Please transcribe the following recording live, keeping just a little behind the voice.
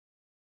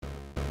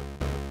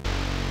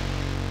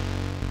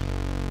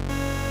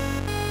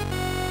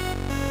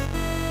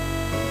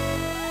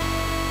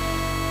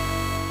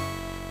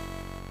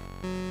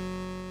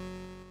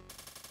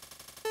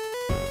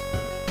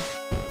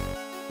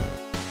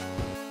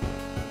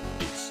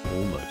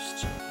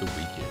almost the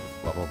weekend.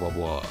 Blah blah blah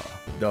blah.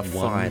 The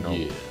One final.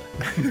 year.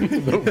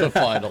 the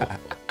final.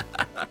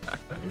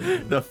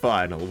 The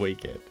final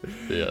weekend.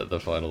 Yeah, the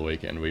final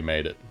weekend. We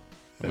made it.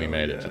 We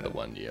made it to the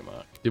 1 year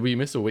mark. Did we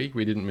miss a week?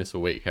 We didn't miss a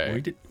week.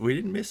 Hey, We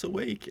didn't miss a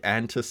week.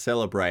 And to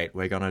celebrate,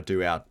 we're gonna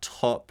do our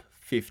top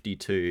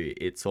 52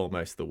 It's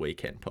Almost the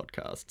Weekend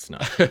podcasts. No.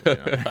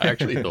 I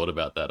actually thought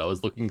about that. I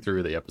was looking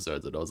through the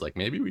episodes and I was like,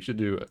 maybe we should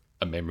do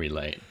a memory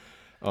lane.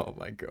 Oh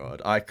my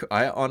god.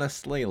 I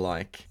honestly,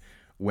 like,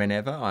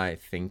 whenever I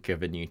think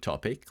of a new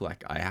topic,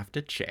 like, I have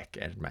to check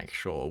and make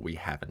sure we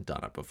haven't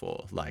done it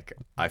before. Like,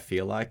 I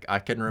feel like I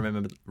can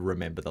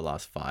remember the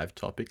last 5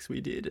 topics we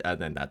did, and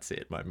then that's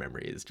it. My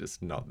memory is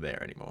just not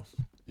there anymore.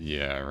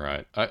 Yeah,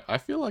 right. I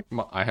feel like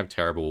I have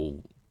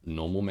terrible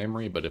normal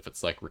memory, but if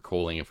it's like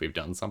recalling if we've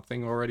done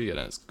something already, then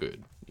it's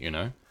good, you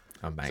know?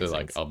 Amazing. So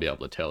like I'll be able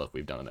to tell if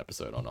we've done an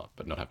episode or not,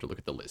 but not have to look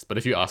at the list. But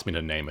if you ask me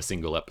to name a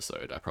single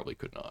episode, I probably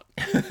could not.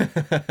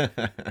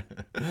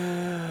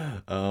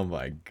 Oh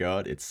my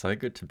god, it's so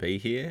good to be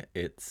here.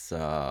 It's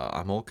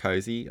I'm all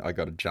cozy. I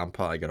got a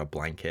jumper, I got a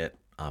blanket.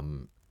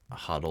 I'm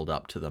huddled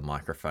up to the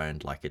microphone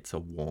like it's a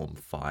warm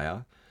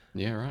fire.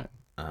 Yeah, right.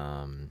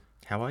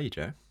 How are you,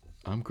 Joe?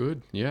 I'm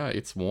good. Yeah,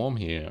 it's warm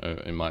here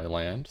in my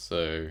land,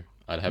 so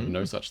I'd have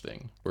no such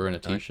thing. We're in a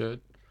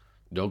t-shirt.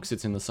 Dog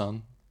sits in the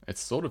sun. It's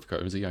sort of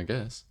cozy, I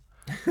guess.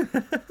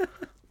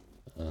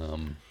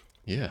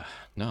 Yeah.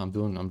 No,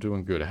 I'm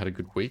doing good. I had a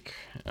good week.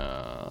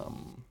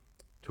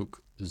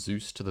 Took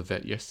Zeus to the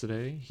vet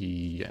yesterday.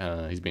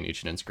 He's been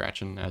itching and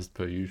scratching as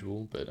per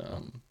usual, but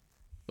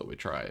thought we'd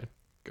try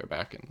go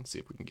back and see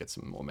if we can get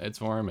some more meds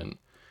for him. And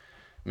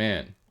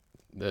man,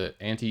 the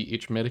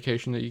anti-itch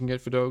medication that you can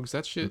get for dogs,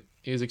 that shit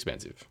is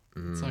expensive.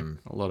 It's like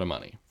a lot of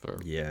money for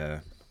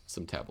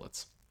some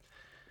tablets.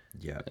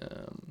 Yeah.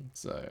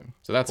 So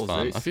that's Poor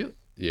fun. Zeus. I feel,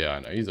 yeah, I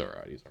know he's all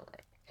right.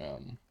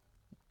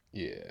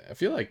 Yeah, I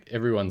feel like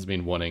everyone's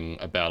been wanting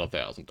about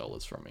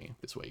 $1,000 from me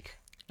this week.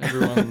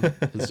 Everyone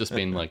has just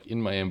been like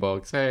in my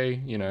inbox,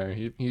 hey, you know,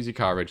 here's your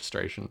car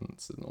registration.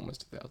 It's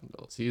almost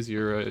 $1,000. Here's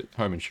your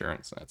home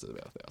insurance. That's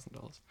about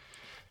 $1,000.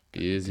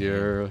 Here's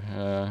your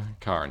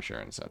car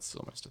insurance. That's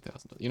almost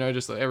 $1,000. You know,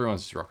 just like,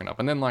 everyone's just rocking up.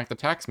 And then like the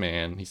tax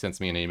man, he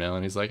sends me an email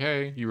and he's like,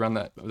 hey, you run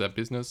that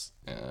business?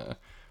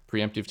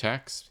 Preemptive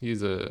tax.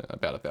 Here's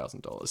about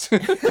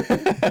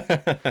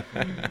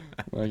 $1,000.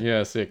 Like,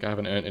 yeah, sick. I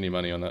haven't earned any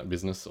money on that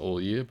business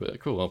all year, but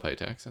cool. I'll pay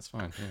tax. That's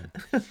fine.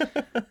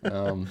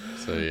 Yeah.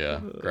 So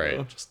yeah,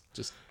 great.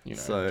 Just you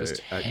know,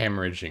 just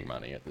hemorrhaging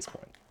money at this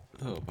point.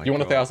 Oh my You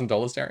want god.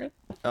 $1,000, Darian?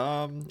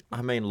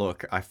 I mean,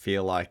 look, I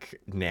feel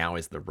like now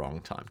is the wrong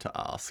time to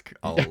ask.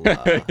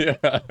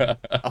 Yeah.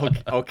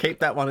 I'll keep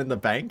that one in the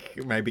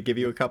bank. Maybe give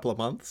you a couple of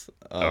months.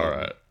 All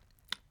right.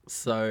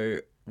 So,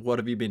 what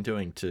have you been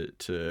doing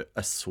to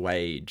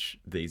assuage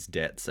these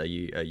debts? Are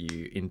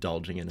you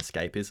indulging in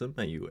escapism?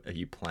 Are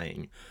you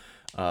playing,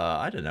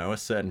 I don't know, a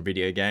certain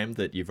video game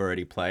that you've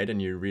already played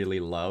and you really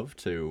love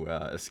to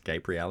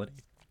escape reality?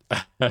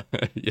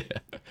 Yeah,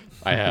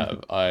 I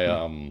have.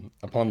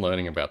 Upon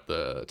learning about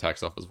the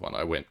tax office one,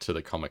 I went to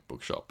the comic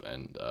book shop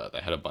and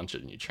they had a bunch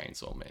of new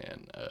Chainsaw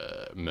Man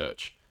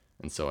merch,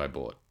 and so I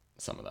bought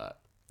some of that.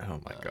 Oh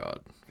my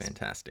god,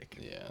 fantastic!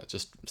 Yeah,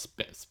 just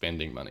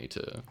spending money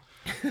to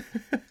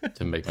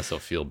make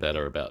myself feel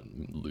better about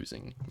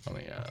losing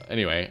money.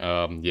 Anyway,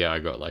 yeah, I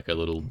got like a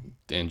little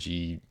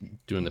Denji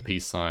doing the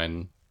peace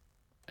sign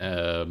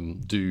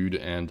dude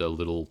and a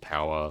little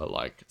power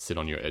like sit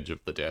on your edge of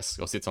the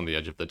desk or sits on the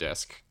edge of the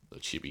desk, the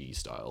chibi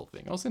style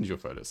thing. I'll send you a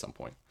photo at some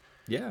point.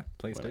 Yeah,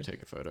 please When do. I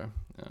take a photo.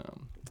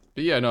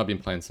 But yeah, no, I've been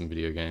playing some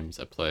video games.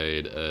 I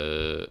played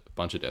a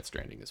bunch of Death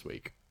Stranding this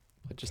week.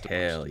 Just a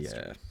bunch Hell of Death yeah!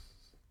 Stranding.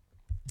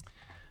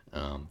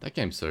 That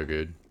game's so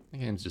good. The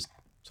game's just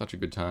such a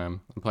good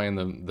time. I'm playing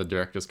the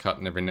director's cut,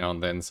 and every now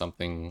and then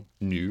something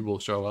new will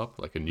show up,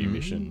 like a new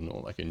mission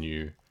or like a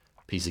new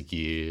piece of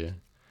gear,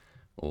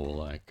 or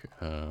like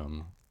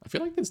I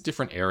feel like there's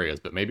different areas,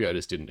 but maybe I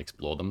just didn't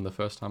explore them the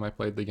first time I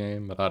played the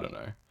game. But I don't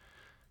know.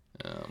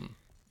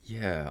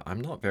 Yeah,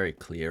 I'm not very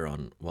clear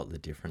on what the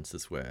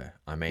differences were.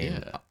 I mean,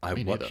 Yeah, I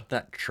me neither. watched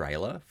that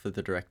trailer for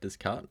the director's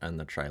cut, and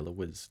the trailer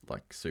was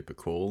like super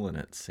cool, and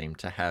it seemed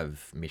to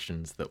have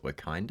missions that were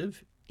kind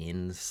of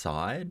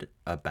inside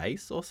a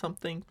base or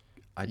something.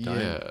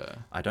 Yeah.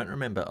 I don't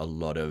remember a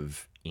lot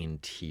of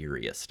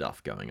interior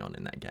stuff going on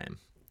in that game.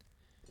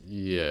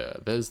 Yeah,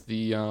 there's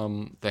the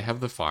they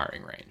have the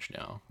firing range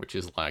now, which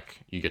is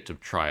like you get to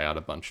try out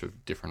a bunch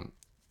of different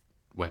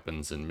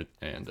weapons and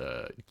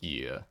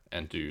gear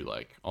and do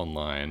like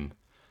online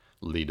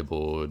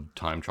leaderboard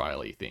time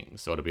trial-y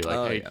things. So it'll be like,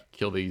 Oh, hey, yeah.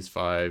 kill these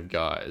 5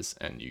 guys,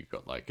 and you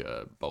got like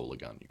a bowler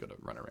gun. You got to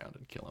run around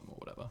and kill them or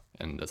whatever.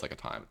 And there's like a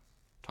timer.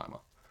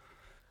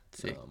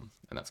 Sick.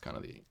 And that's kind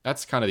of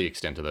the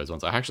extent of those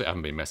ones. I actually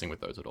haven't been messing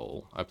with those at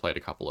all. I played a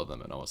couple of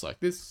them and I was like,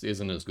 this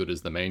isn't as good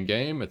as the main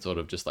game. It's sort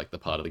of just like the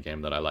part of the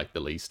game that I like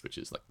the least, which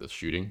is like the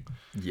shooting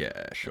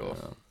Yeah, sure.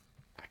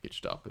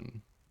 packaged up.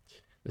 And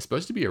there's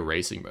supposed to be a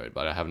racing mode,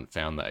 but I haven't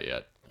found that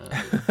yet.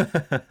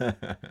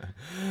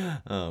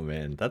 Oh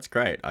man, that's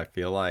great. I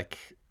feel like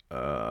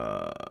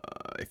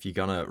if you're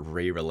gonna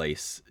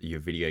re-release your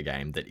video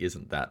game that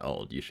isn't that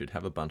old, you should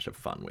have a bunch of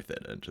fun with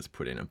it and just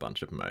put in a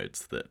bunch of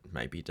modes that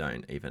maybe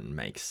don't even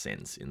make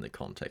sense in the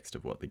context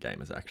of what the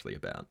game is actually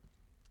about.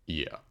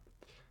 Yeah,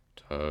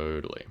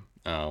 totally.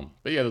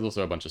 But yeah, there's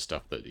also a bunch of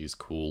stuff that is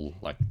cool,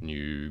 like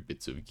new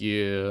bits of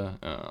gear.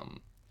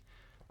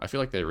 I feel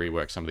like they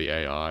reworked some of the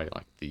AI,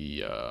 like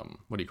the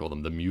what do you call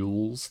them? The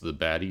mules, the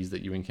baddies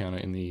that you encounter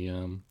in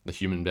the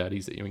human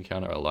baddies that you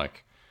encounter are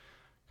like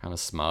kind of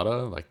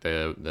smarter. Like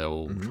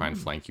they'll try and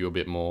flank you a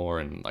bit more,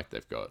 and like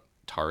they've got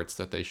turrets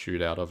that they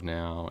shoot out of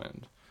now.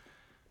 And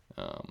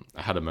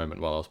I had a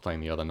moment while I was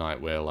playing the other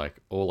night where like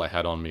all I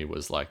had on me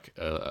was like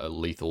a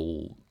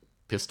lethal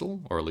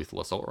pistol or a lethal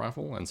assault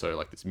rifle, and so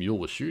like this mule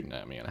was shooting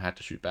at me, and I had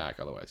to shoot back,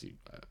 otherwise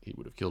he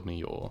would have killed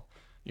me or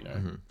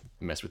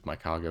mess with my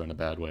cargo in a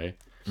bad way.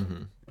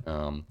 And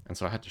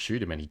so I had to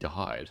shoot him, and he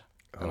died.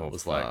 And it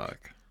was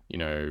like,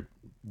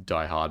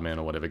 Die Hard Man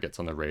or whatever gets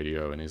on the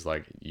radio and he's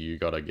like, you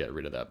gotta get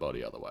rid of that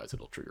body, otherwise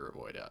it'll trigger a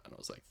void out. And I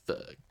was like,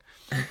 fuck.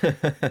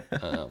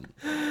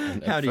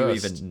 How do you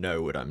even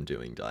know what I'm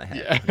doing, Die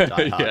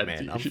Hard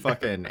Man? I'm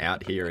fucking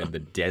out here in the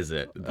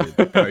desert,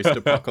 the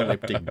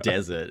post-apocalyptic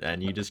desert,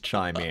 and you just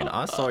chime in.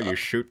 I saw you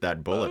shoot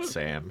that bullet,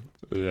 Sam.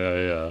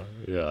 Yeah.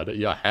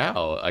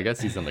 How? I guess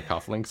he's in the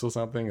cufflinks or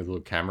something. There's a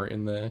little camera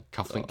in there,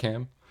 cufflink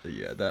cam.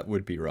 Yeah, that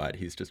would be right.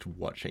 He's just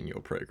watching your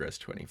progress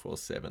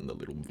 24/7, the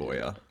little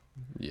voyeur.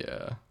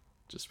 Yeah,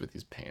 just with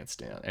his pants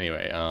down.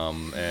 Anyway,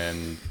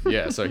 and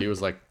yeah, so he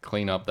was like,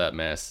 clean up that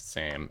mess,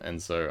 Sam.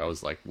 And so I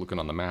was like looking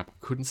on the map,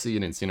 couldn't see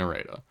an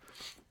incinerator.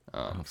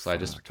 So I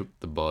just took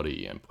the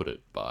body and put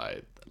it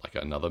by like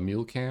another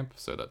mule camp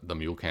so that the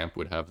mule camp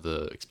would have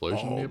the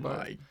explosion nearby. Oh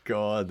my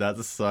god,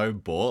 that's so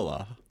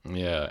baller.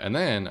 Yeah, and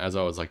then as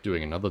I was like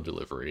doing another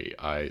delivery,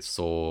 I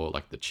saw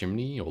like the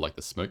chimney or like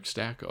the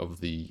smokestack of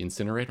the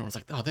incinerator. And I was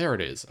like, oh, there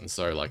it is. And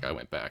so like I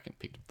went back and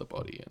picked up the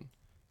body and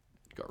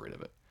got rid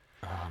of it.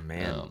 Oh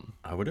man,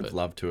 I would have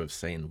loved to have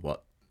seen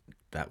what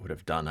that would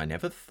have done. I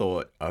never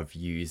thought of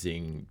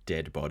using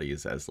dead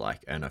bodies as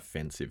like an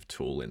offensive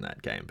tool in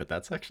that game, but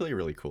that's actually a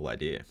really cool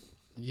idea.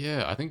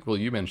 Yeah, I think, well,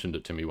 you mentioned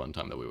it to me one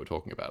time that we were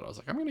talking about it. I was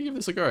like, I'm going to give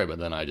this a go, but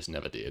then I just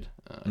never did.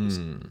 I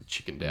just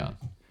chickened out.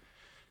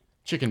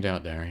 Chickened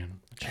out,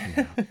 Darian.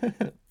 Chickened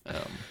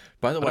out.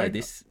 By the way,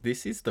 this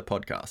is the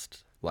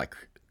podcast. Like,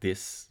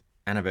 this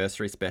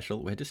anniversary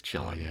special, we're just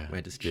chilling. Oh, yeah.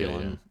 We're just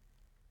chilling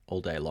all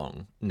day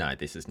long. No,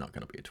 this is not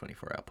going to be a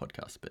 24-hour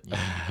podcast, but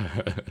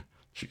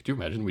Could you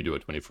imagine we do a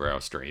 24-hour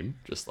stream?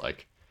 Just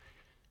like,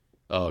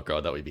 oh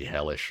god, that would be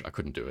hellish. I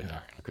couldn't do it,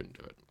 Darian. I couldn't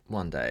do it.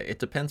 One day. It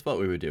depends what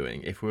we were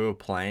doing. If we were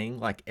playing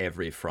like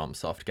every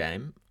FromSoft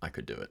game, I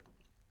could do it.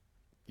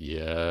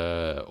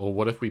 Yeah. Or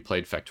what if we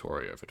played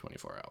Factorio for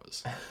 24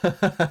 hours?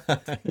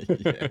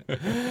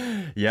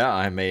 Yeah,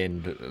 I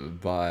mean,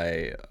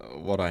 by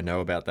what I know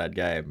about that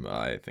game,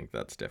 I think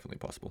that's definitely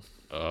possible.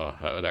 Oh,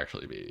 that would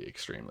actually be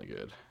extremely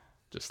good.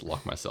 Just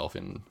lock myself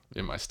in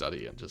my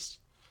study and just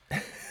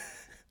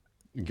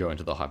go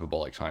into the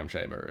hyperbolic time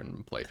chamber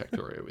and play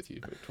Factorio with you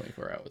for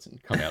 24 hours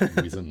and come out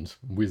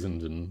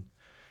wizened and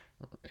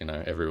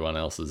everyone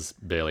else is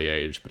barely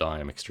aged, but I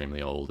am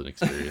extremely old and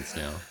experienced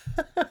now.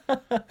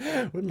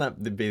 Wouldn't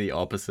that be the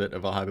opposite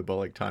of a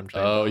hyperbolic time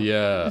chamber? Oh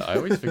yeah, I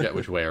always forget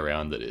which way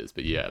around it is,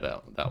 but yeah,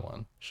 that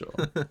one, sure.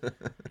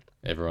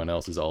 Everyone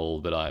else is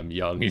old, but I'm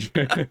young.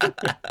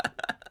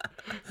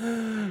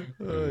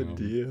 Oh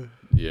dear.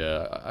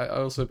 Yeah, I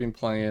also been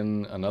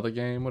playing another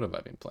game. What have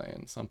I been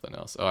playing? Something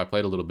else. Oh, I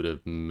played a little bit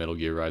of Metal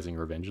Gear Rising: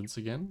 Revengeance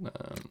again.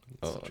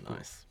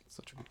 Nice.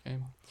 Such a good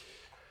game.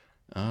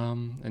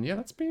 And yeah,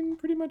 that's been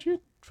pretty much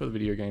it for the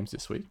video games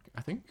this week,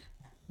 I think.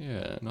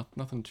 Yeah,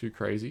 nothing too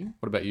crazy.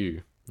 What about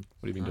you?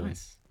 What have you been doing?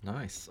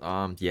 Nice.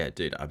 Yeah,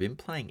 dude, I've been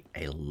playing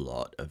a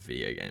lot of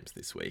video games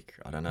this week.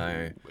 I don't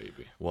know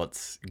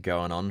what's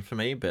going on for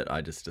me, but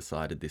I just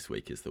decided this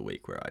week is the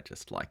week where I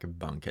just like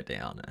bunker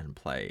down and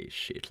play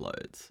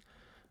shitloads.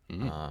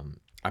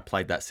 I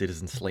played that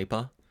Citizen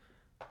Sleeper.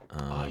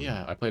 Oh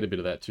yeah, I played a bit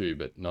of that too,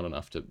 but not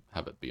enough to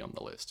have it be on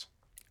the list.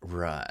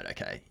 Right,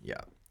 okay,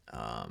 yeah.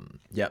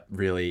 Yep,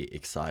 really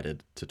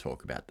excited to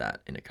talk about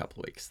that in a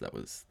couple of weeks. That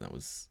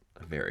was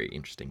a very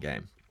interesting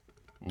game.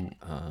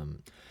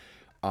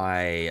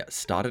 I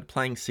started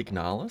playing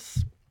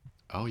Signalis.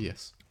 Oh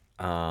yes.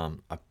 I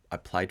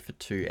played for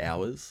 2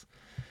 hours,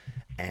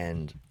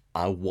 and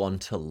I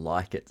want to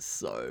like it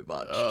so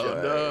much. Oh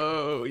Joe.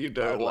 no, you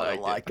don't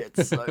like it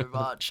so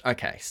much.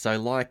 Okay, so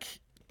like,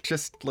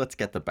 just let's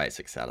get the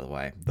basics out of the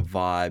way. The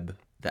vibe,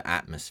 the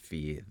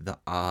atmosphere, the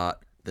art,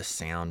 the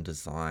sound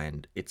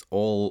design, it's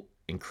all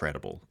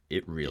incredible.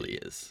 It really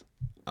is.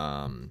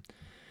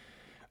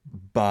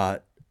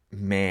 But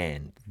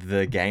man,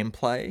 the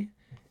gameplay,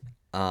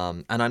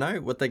 and I know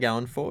what they're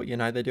going for.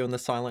 They're doing the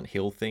Silent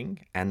Hill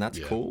thing, and that's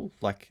cool.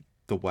 Like,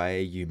 the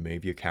way you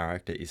move your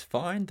character is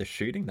fine. The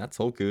shooting, that's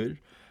all good.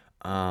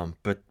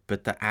 But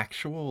the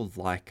actual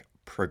like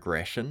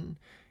progression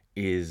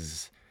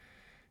is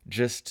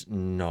just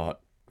not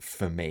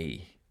for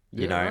me.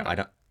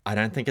 I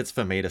don't think it's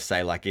for me to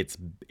say like it's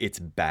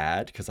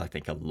bad because I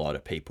think a lot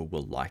of people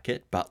will like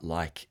it, but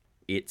like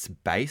it's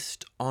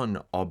based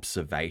on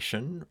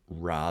observation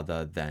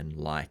rather than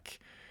like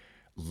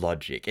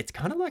logic. It's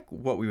kind of like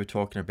what we were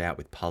talking about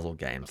with puzzle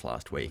games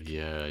last week.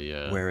 Yeah,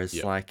 yeah, Whereas,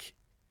 yep. like,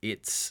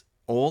 it's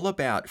all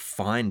about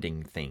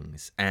finding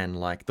things. And,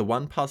 like, the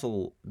one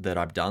puzzle that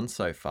I've done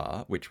so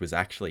far, which was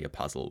actually a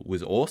puzzle,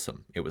 was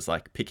awesome. It was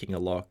like picking a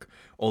lock,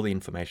 all the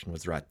information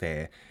was right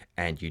there,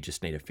 and you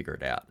just need to figure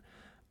it out.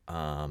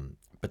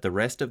 But the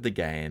rest of the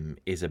game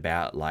is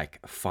about, like,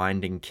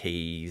 finding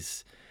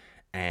keys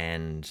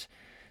and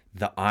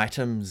the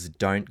items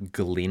don't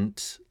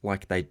glint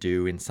like they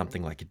do in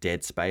something like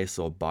Dead Space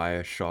or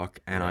Bioshock,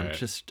 and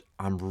Right.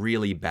 I'm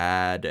really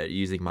bad at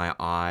using my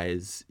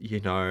eyes,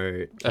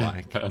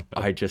 like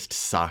I just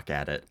suck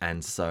at it.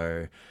 And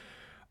so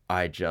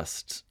I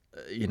just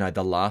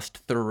the last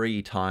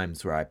 3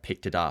 times where I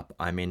picked it up,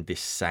 I'm in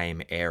this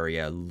same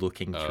area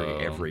looking through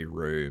Um, every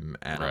room,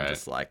 and I'm right.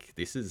 just like,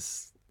 this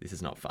is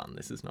not fun.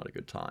 This is not a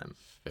good time.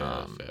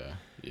 Fair, fair.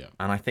 Yeah,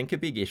 And I think a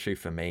big issue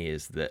for me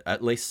is that,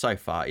 at least so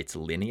far, it's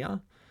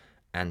linear.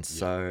 And yeah.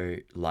 so,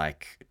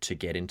 like, to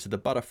get into the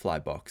butterfly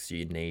box,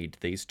 you need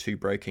these 2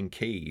 broken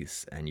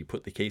keys, and you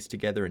put the keys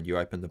together and you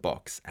open the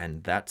box.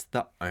 And that's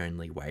the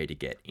only way to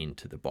get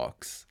into the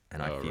box.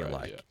 And I Oh, feel right, yeah.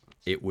 like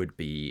it would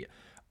be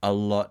a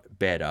lot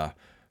better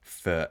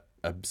for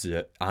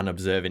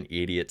unobservant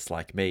idiots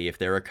like me if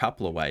there are a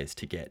couple of ways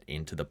to get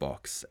into the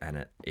box.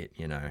 And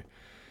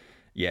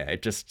yeah,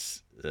 it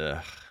just.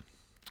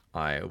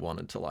 I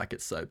wanted to like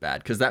it so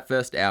bad because that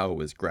first hour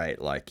was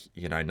great. Like,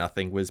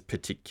 nothing was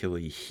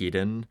particularly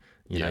hidden.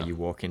 Yeah, You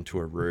walk into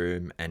a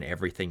room and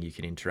everything you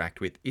can interact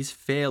with is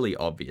fairly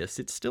obvious.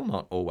 It's still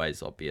not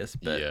always obvious,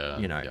 but, yeah,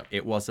 yeah.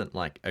 it wasn't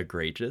like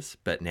egregious.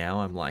 But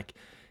now I'm like,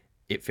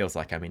 it feels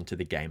like I'm into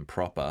the game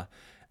proper.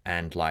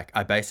 And like,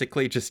 I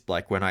basically just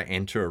like when I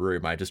enter a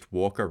room, I just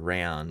walk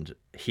around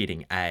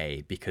hitting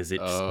A because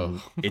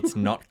Oh, it's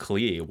not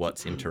clear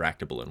what's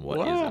interactable and what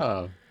isn't.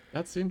 wow.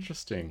 That's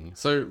interesting.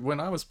 So when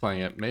I was playing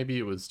it, maybe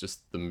it was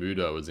just the mood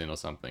I was in or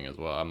something as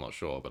well. I'm not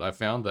sure, but I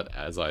found that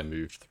as I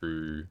moved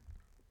through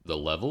the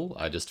level,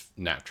 I just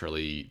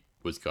naturally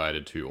was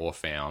guided to or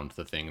found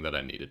the thing that I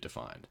needed to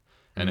find.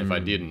 And if I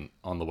Mm, didn't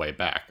on the way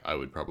back, I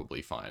would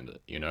probably find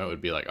it. It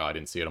would be like, oh, I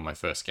didn't see it on my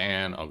first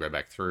scan. I'll go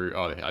back through.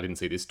 Oh, I didn't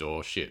see this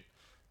door. Shit,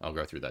 I'll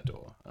go through that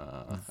door.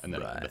 And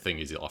then the right. thing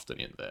is often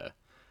in there.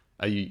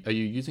 Are you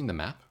using the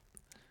map?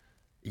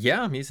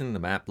 Yeah, I'm using the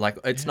map. Like,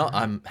 it's Yeah, not,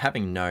 right. I'm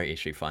having no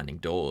issue finding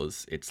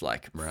doors. It's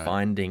like Right.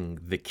 finding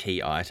the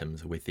key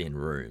items within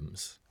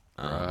rooms.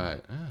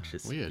 Right. Ah, Which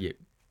is, weird. yeah,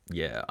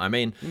 yeah. I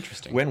mean,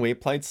 Interesting. when we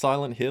played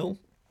Silent Hill,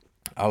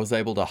 I was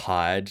able to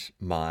hide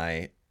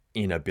my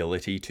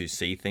inability to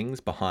see things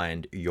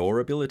behind your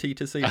ability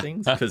to see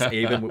things. Because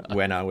even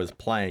when I was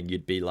playing,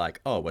 you'd be like,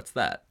 oh, what's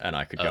that? And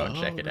I could go and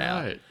check Oh, it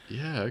out. right.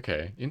 Yeah,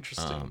 okay.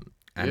 Interesting.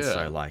 And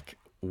so, Yeah. like,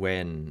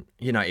 when,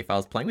 if I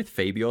was playing with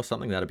Phoebe or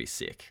something, that'd be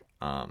sick.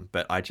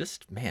 But I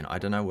just, man, I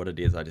don't know what it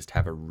is. I just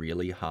have a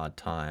really hard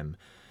time,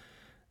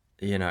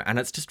 and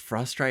it's just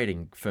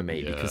frustrating for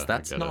me because Yeah, I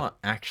that's get it. not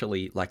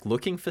actually, like,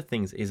 looking for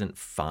things isn't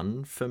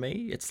fun for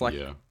me. It's like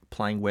Yeah.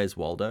 playing Where's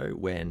Waldo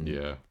when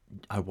Yeah.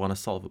 I want to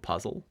solve a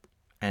puzzle.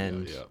 Yeah,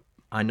 And yeah.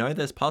 I know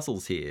there's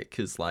puzzles here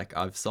because, like,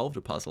 I've solved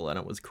a puzzle and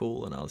it was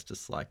cool. And I was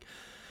just like,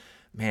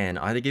 man,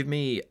 either give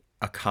me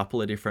a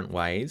couple of different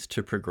ways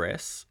to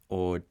progress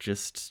or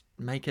just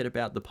make it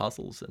about the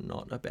puzzles and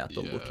not about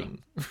the Yeah.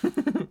 looking.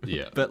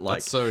 Yeah. But That's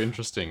like, so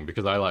interesting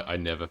because I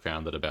never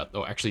found it about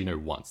oh actually no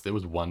once. There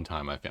was one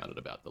time I found it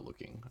about the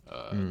looking.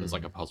 There's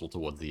like a puzzle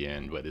towards the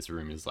end where this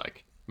room is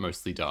like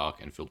mostly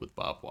dark and filled with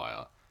barbed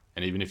wire.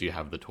 And even if you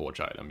have the torch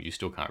item, you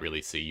still can't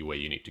really see where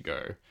you need to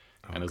go.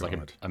 oh And there's like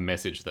god, a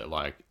message that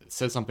like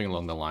says something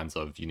along the lines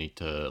of you need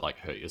to like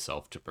hurt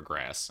yourself to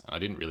progress. And I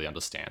didn't really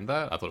understand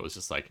that. I thought it was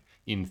just like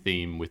in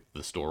theme with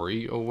the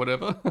story or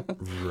whatever.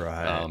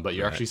 right, But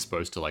you're right. actually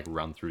supposed to like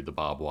run through the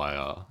barbed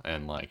wire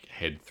and like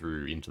head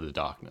through into the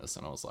darkness.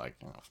 And I was like,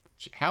 oh,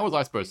 how was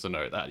I supposed to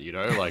know that?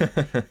 Like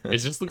it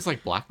just looks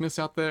like blackness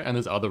out there. And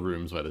there's other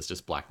rooms where there's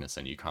just blackness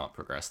and you can't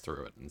progress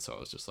through it. And so I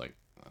was just like,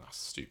 oh,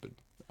 stupid.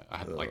 I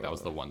had like that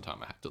was the one time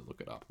I had to look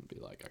it up and be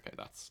like, okay,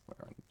 that's where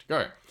I need to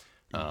go.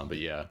 But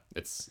yeah,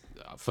 it's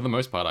for the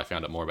most part I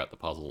found it more about the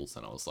puzzles,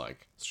 and I was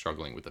like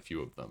struggling with a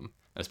few of them,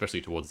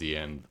 especially towards the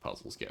end. The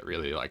puzzles get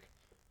really like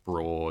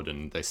broad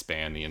and they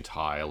span the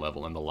entire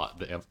level, and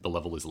the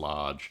level is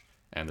large,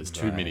 and there's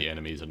too many Right.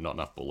 enemies and not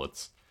enough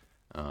bullets.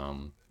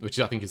 Which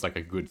I think is like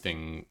a good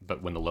thing,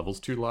 but when the level's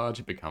too large,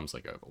 it becomes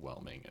like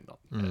overwhelming, and not.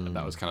 And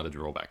that was kind of the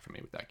drawback for me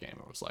with that game.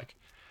 It was like,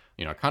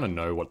 I kind of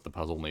know what the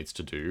puzzle needs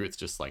to do. It's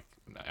just like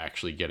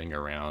actually getting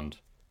around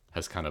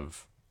has kind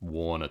of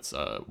worn its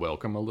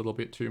welcome a little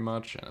bit too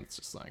much, and it's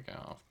just like,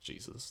 oh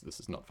Jesus, this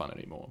is not fun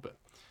anymore. But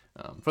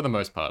for the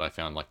most part, I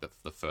found like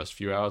the first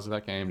few hours of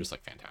that game just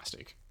like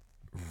fantastic.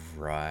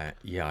 Right.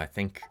 Yeah, I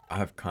think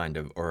I've kind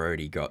of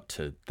already got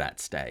to that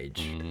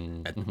stage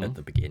at Mm-hmm.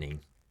 the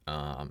beginning.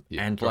 Yeah,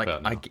 And drop like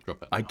out now.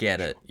 Drop out I now get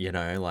for it,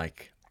 sure.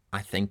 like I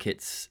think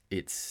it's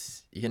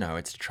you know,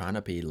 it's trying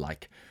to be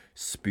like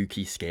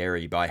spooky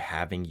scary by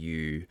having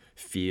you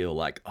feel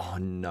like, oh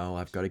no,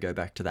 I've got to go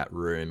back to that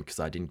room because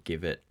I didn't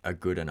give it a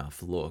good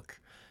enough look.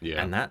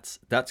 Yeah. And that's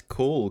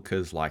cool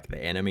because like the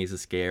enemies are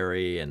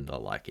scary and the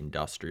like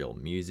industrial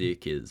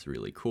music is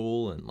really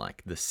cool and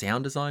like the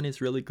sound design is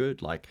really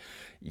good. Like,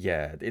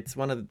 yeah, it's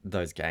one of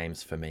those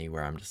games for me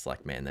where I'm just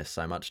like, man, there's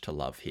so much to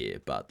love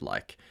here, but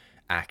like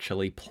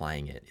actually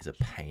playing it is a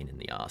pain in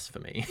the ass for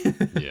me.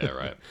 Yeah,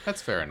 right.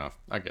 That's fair enough.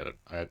 I get it.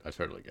 I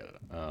totally get it.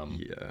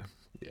 Yeah.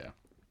 Yeah.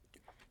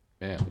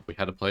 Yeah, if we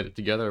had played it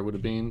together, it would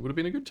have been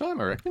a good time,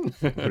 I reckon.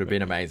 Would have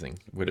been amazing.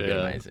 Would have been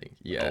Yeah. amazing. Oh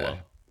Yeah.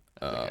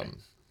 well. Okay.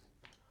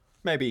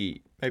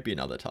 Maybe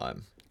another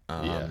time.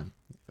 Yeah.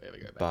 If we ever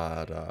go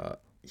back.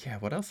 But yeah,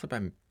 what else have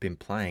I been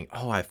playing?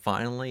 Oh, I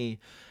finally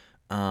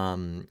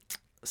um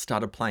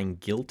started playing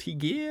Guilty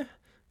Gear.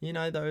 You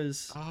know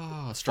those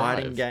Ah, fighting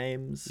Strive.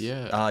 games?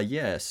 Yeah.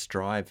 Yeah,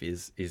 Strive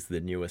is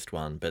the newest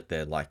one, but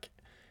they're like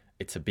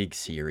it's a big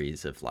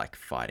series of like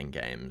fighting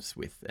games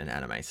with an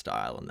anime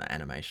style and the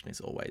animation is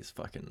always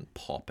fucking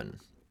popping.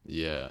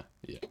 Yeah.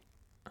 Yeah.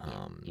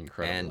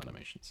 Incredible And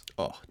animations.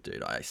 oh,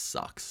 dude, I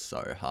suck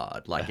so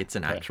hard. Like it's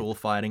an actual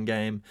fighting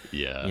game,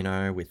 Yeah. you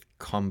know, with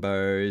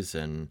combos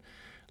and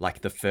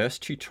like the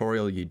first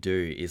tutorial you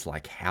do is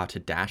like how to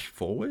dash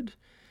forward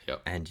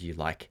Yep. and you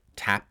like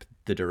tap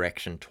the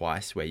direction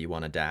twice where you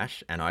want to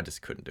dash and I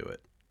just couldn't do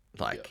it.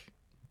 Like Yep.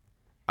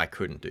 I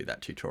couldn't do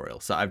that tutorial.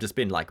 So I've just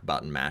been like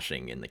button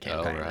mashing in the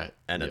campaign right.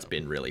 and it's Yep.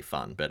 been really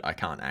fun, but I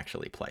can't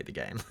actually play the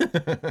game.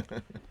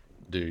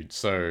 Dude,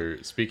 so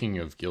speaking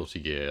of Guilty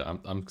Gear,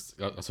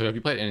 so have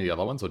you played any of the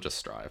other ones or just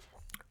Strive?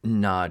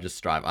 Nah, just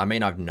Strive. I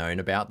mean, I've known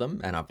about them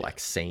and I've like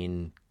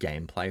seen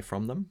gameplay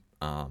from them.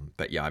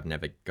 But yeah, I've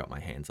never got my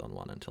hands on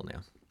one until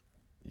now.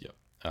 Yep.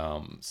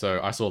 So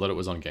I saw that it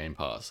was on Game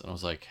Pass, and I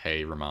was like,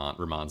 "Hey,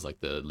 Ramon's like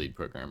the lead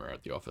programmer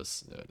at the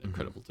office, an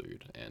incredible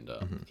dude, and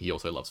he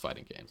also loves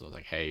fighting games." I was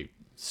like, "Hey,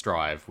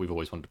 Strive, we've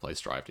always wanted to play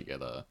Strive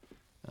together.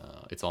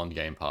 It's on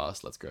Game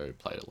Pass. Let's go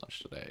play it at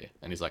lunch today."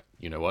 And he's like,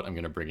 "You know what? I'm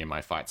gonna bring in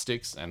my fight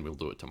sticks, and we'll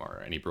do it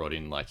tomorrow." And he brought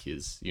in like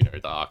his, the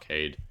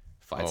arcade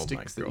fight Oh my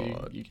sticks that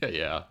God. you get,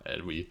 yeah.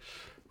 And we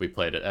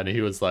played it, and he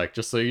was like,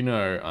 "Just so you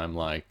know, I'm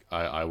like,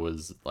 I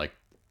was like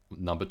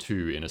number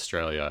 2 in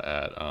Australia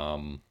at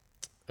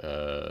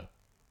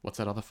what's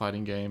that other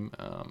fighting game?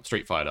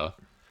 Street Fighter."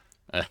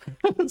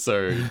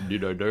 So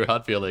no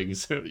hard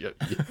feelings. Yeah,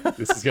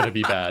 this is gonna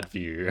be bad for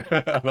you.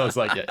 And I was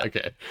like, yeah,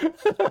 okay.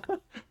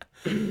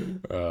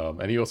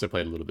 And he also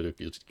played a little bit of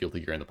Guilty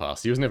Gear in the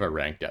past. He was never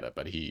ranked at it,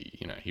 but he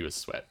was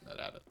sweat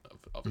at it,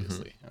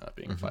 obviously,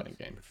 being a fighting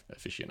game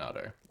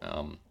aficionado.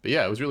 But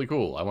yeah, it was really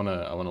cool. I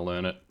wanna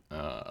learn it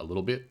a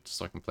little bit just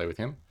so I can play with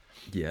him.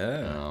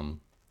 Yeah.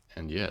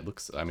 And yeah, it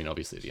looks. I mean,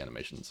 obviously the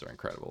animations are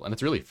incredible, and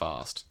it's really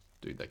fast,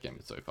 dude. That game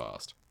is so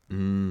fast.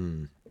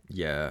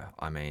 Yeah.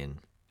 I mean,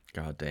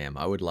 goddamn,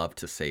 I would love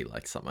to see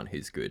like someone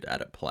who's good at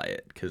it play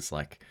it because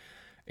like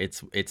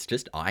it's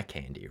just eye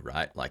candy,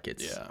 right? Like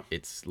Yeah.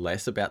 it's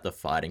less about the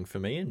fighting for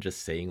me and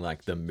just seeing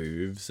like the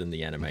moves and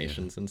the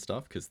animations and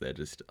stuff because they're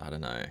just I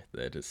don't know,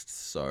 they're just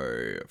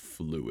so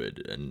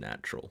fluid and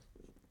natural.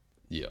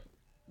 Yep.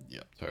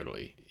 Yep,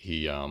 totally.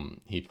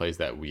 He plays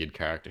that weird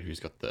character who's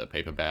got the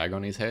paper bag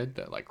on his head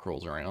that like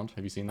crawls around.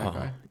 Have you seen that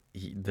guy?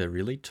 The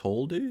really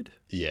tall dude?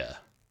 Yeah.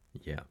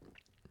 Yeah.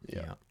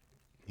 Yeah.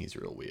 He's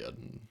real weird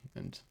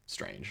and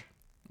strange.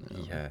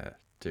 Yeah,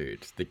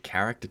 dude, the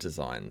character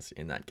designs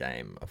in that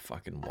game are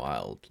fucking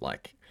wild.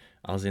 Like,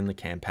 I was in the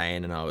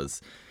campaign and I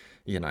was,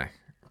 you know,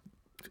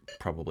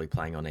 probably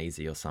playing on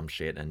easy or some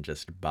shit and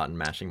just button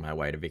mashing my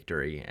way to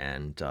victory.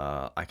 And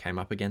I came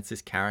up against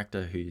this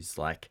character who's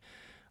like,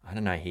 I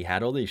don't know, he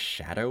had all these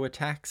shadow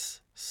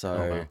attacks.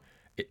 So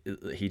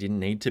wow. he didn't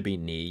need to be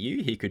near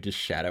you. He could just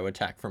shadow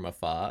attack from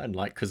afar. And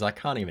like, because I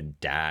can't even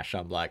dash,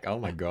 I'm like, oh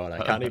my God,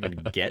 I can't even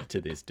get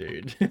to this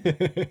dude.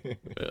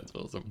 That's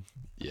awesome.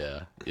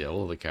 Yeah. Yeah,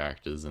 all the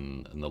characters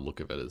and the look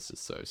of it is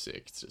just so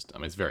sick. It's just, I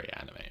mean, it's very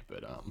anime,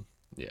 but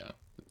yeah,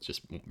 it's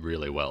just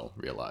really well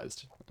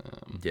realized.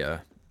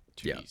 Yeah.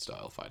 2D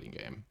style fighting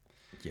game.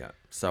 Yeah.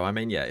 So I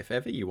mean, yeah, if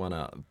ever you want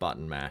to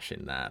button mash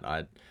in that,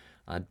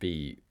 I'd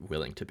be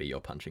willing to be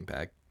your punching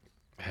bag.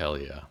 Hell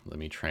yeah. Let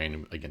me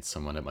train against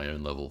someone at my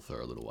own level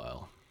for a little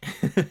while.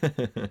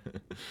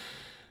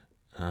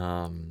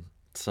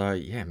 So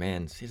yeah,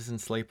 man, Citizen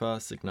Sleeper,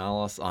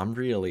 Signalis. I'm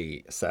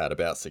really sad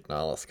about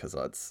Signalis because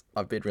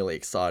I've been really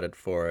excited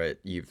for it.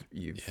 You've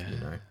you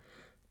know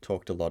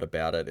talked a lot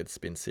about it. It's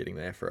been sitting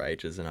there for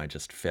ages, and I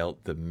just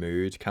felt the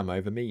mood come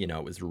over me. You know,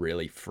 it was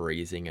really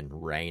freezing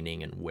and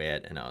raining and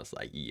wet, and I was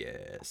like,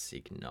 yeah,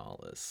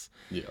 Signalis.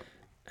 Yeah.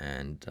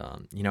 And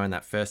you know, in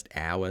that first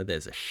hour,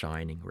 there's a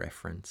Shining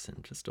reference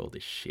and just all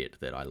this shit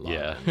that I love.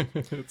 Yeah.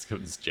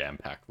 It's jam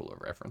packed full of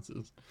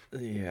references.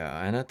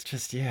 Yeah, and it's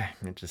just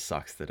it just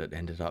sucks that it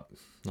ended up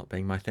not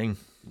being my thing.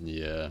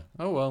 Yeah.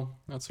 Oh well,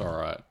 that's all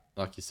right.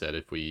 Like you said,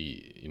 if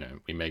we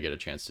may get a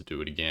chance to do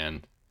it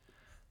again.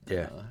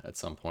 Yeah. At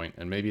some point,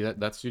 and maybe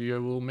that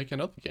studio will make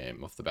another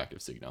game off the back of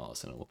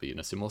Signalis, and it will be in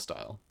a similar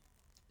style.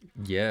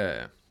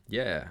 Yeah.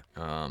 Yeah.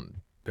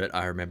 But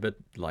I remember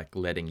like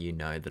letting you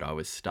know that I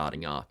was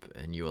starting up,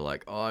 and you were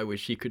like, "Oh, I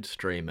wish you could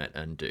stream it."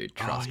 And dude,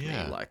 Oh trust me,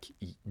 yeah. like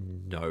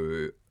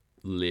no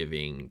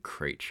living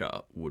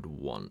creature would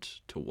want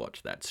to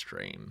watch that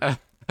stream.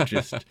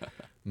 Just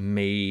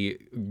me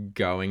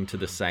going to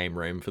the same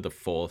room for the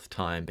fourth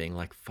time, being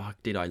like, "Fuck,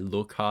 did I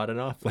look hard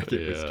enough?" Like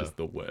it was Yeah. just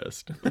the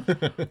worst.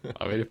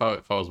 I mean, if I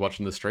was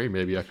watching the stream,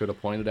 maybe I could have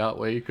pointed out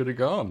where you could have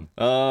gone.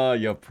 Oh,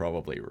 you're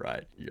probably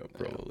right. You're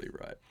Yeah. probably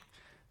right.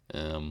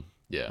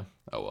 Yeah.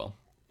 Oh well.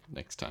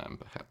 Next time,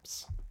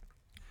 perhaps.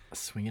 A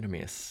swing and a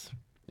miss.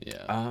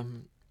 Yeah.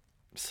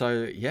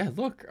 So yeah,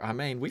 look, I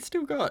mean, we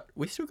still got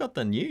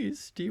the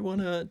news. Do you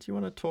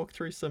wanna talk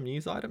through some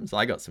news items?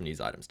 I got some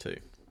news items too.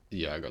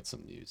 Yeah, I got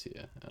some news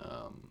here.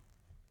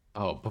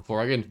 Oh,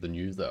 before I get into the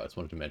news, though, I just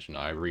wanted to mention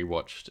I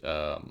rewatched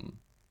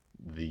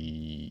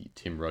the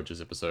Tim Rogers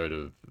episode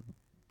of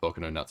Boku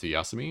no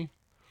Natsuyasumi.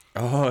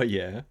 Oh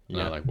yeah,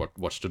 And I yeah. like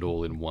watched it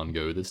all in one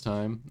go this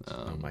time.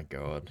 Oh my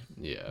god.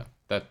 Yeah,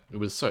 that it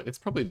was so. It's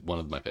probably one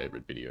of my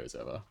favorite videos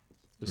ever.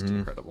 Just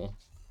incredible.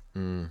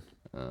 Um,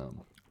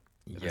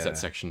 there's that Yeah.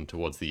 section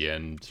towards the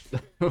end,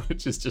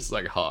 which is just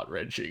like heart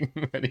wrenching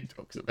when he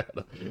talks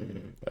about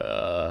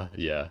it.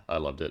 Yeah, I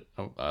loved it.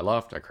 I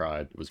laughed, I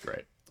cried. It was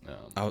great.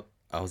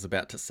 I was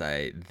about to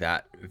say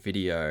that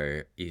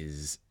video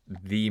is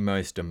the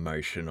most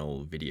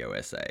emotional video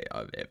essay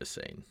I've ever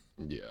seen.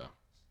 Yeah,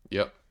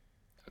 yep.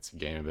 It's a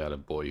game about a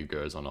boy who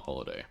goes on a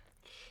holiday.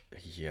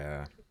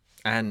 Yeah.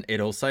 And it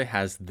also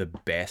has the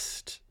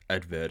best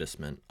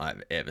advertisement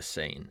I've ever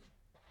seen.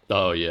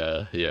 Oh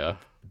yeah, yeah,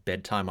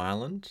 Bedtime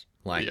Island.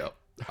 Like yep.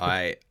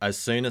 as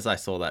soon as I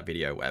saw that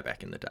video way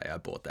back in the day, I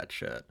bought that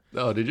shirt.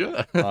 Oh, did you?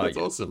 Oh That's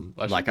yeah. awesome.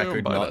 I should Like I go and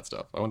could buy not that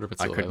stuff. I wonder if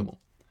it's I still couldn't available.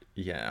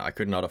 yeah, I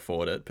could not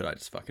afford it, but I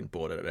just fucking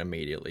bought it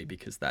immediately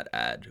because that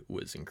ad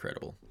was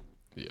incredible.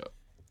 Yeah,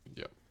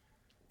 yeah,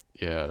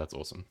 yeah. That's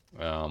awesome.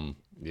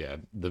 Yeah,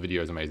 the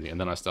video is amazing. And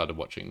then I started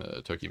watching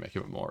the Tokimeki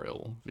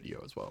Memorial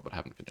video as well, but I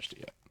haven't finished it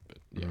yet. But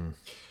yeah.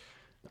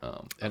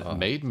 And it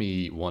made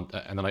me want.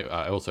 And then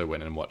I also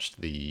went and watched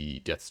the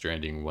Death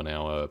Stranding 1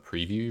 hour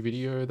preview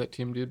video that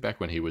Tim did back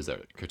when he was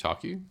at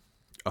Kotaku.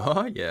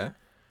 Oh yeah.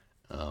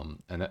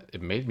 And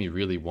it made me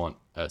really want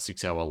a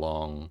 6 hour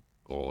long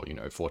or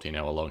 14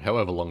 hour long,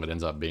 however long it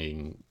ends up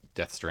being,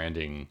 Death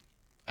Stranding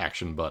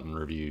action button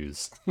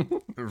reviews of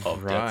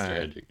Death Right.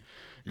 Stranding,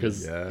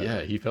 because Yeah.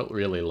 yeah, he felt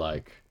really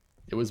like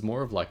it was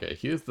more of like a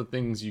here's the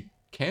things you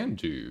can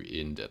do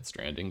in Death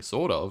Stranding,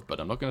 sort of, but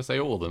I'm not going to say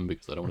all of them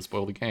because I don't want to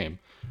spoil the game,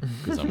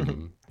 because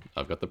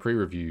I've got the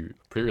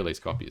pre-release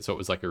copy, so it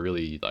was like a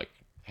really like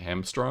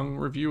hamstrung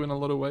review in a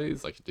lot of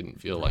ways. Like it didn't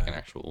feel like an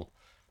actual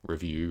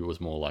review. It was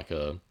more like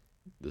a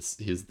this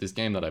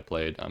game that I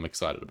played, I'm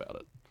excited about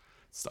it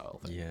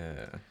style thing.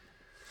 Yeah.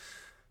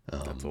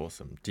 That's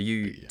awesome. Do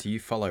you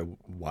follow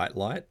White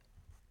Light?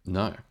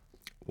 No.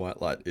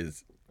 White Light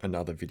is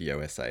another video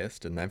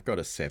essayist, and they've got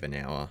a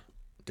 7-hour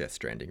Death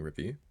Stranding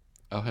review.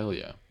 Oh hell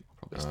yeah.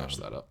 I'll probably snatch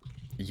that up.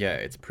 Yeah,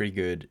 it's pretty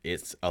good.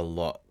 It's a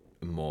lot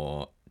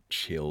more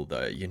chill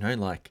though.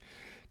 Like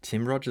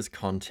Tim Rogers'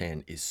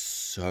 content is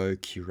so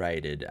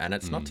curated, and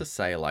it's not to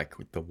say like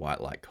the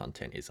White Light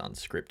content is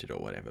unscripted or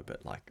whatever,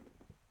 but like,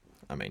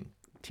 I mean,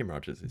 Tim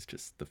Rogers is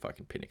just the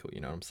fucking pinnacle, you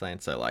know what I'm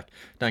saying? So like,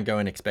 don't go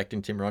in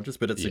expecting Tim Rogers,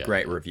 but it's a Yeah,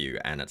 great yeah. review,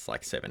 and it's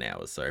like 7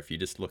 hours. So if you're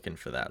just looking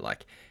for that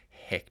like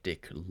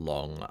hectic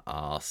long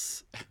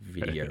ass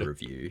video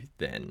review,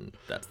 then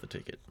that's the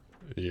ticket.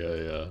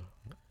 Yeah.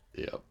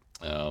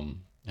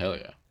 Hell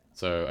yeah.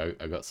 So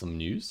I got some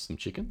news, some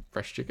chicken,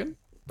 fresh chicken,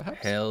 perhaps.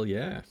 Hell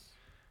yeah.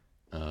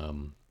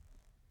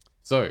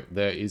 So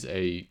there is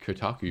a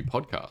Kotaku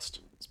podcast.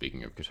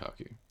 Speaking of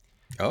Kotaku,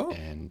 Oh,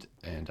 and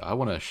I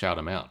want to shout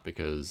them out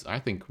because I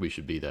think we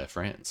should be their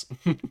friends.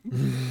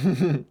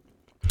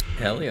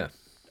 hell yeah.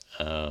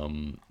 Let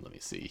me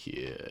see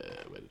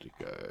here. Where did it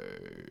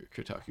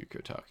go?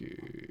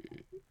 Kotaku.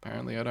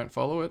 Apparently, I don't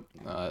follow it.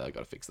 I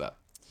gotta fix that.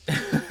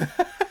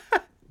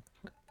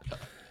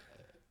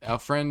 Our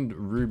friend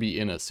Ruby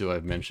Innes, who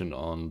I've mentioned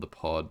on the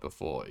pod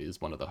before, is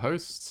one of the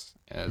hosts,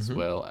 as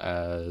well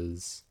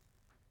as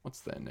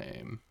what's their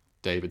name?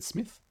 David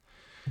Smith.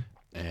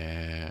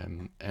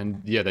 And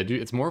yeah, they do.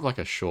 It's more of like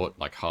a short,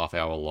 like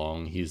half-hour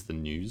long. Here's the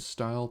news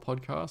style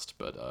podcast,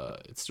 but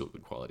it's still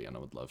good quality, and I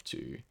would love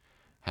to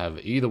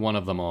have either one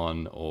of them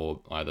on,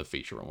 or either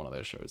feature on one of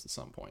their shows at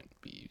some point.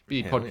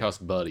 Be Hell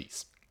podcast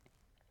buddies.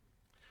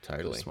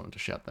 Totally. Just wanted to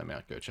shout them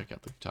out. Go check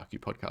out the Kotaku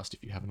podcast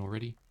if you haven't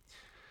already.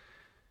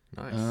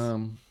 Nice.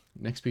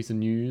 Next piece of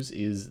news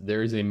is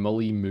there is a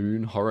Molly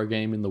Moon horror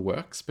game in the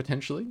works,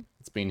 potentially.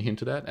 It's been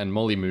hinted at. And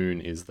Molly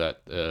Moon is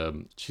that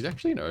she's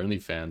actually an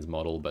OnlyFans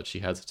model, but she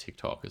has a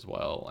TikTok as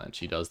well. And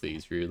she does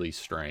these really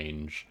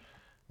strange,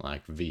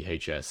 like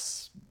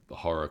VHS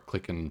horror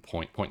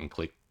point and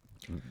click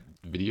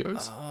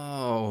videos.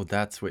 Oh,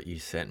 that's what you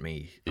sent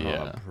me.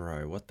 Yeah. Oh,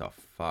 bro, what the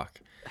fuck?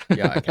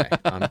 Yeah,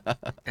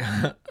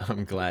 okay.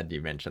 I'm glad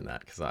you mentioned that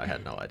because I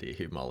had no idea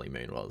who Molly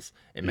Moon was.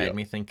 It made Yeah.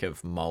 me think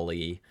of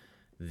Molly,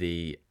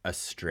 the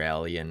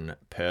Australian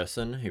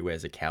person who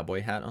wears a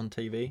cowboy hat on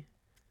TV.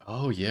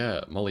 Oh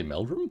yeah, Molly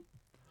Meldrum.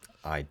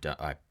 I don't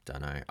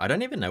know. I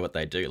don't even know what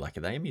they do. Like,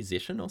 are they a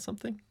musician or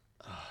something?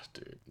 Oh,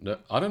 dude, no,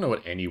 I don't know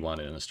what anyone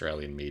in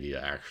Australian media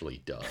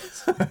actually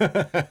does.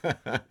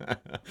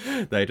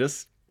 They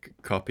just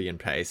copy and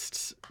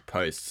paste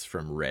posts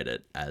from Reddit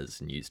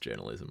as news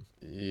journalism.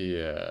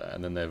 Yeah,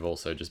 and then they've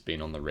also just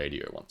been on the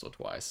radio once or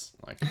twice.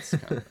 Like it's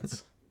kind of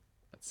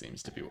that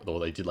seems to be, or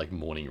they did like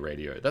morning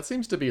radio. That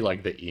seems to be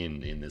like the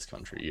in this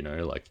country, you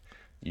know, like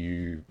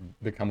you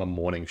become a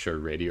morning show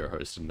radio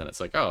host, and then it's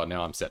like, oh,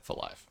 now I'm set for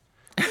life.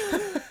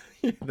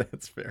 Yeah,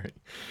 that's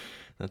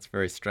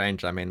very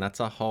strange. I mean, that's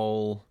a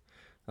whole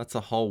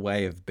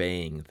way of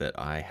being that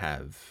I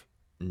have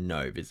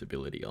no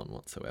visibility on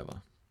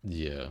whatsoever.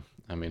 Yeah,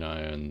 I mean,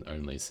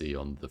 only see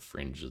on the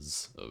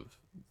fringes of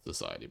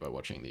society by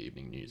watching the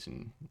evening news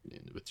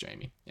with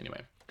Jamie.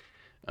 Anyway,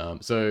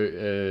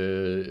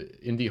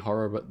 indie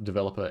horror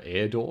developer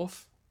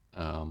Airdorf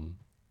um,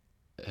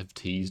 have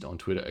teased on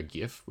Twitter a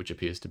GIF which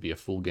appears to be a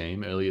full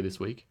game earlier this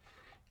week.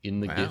 In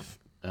the Wow. GIF,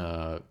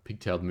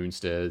 pigtailed moon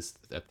stares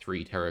at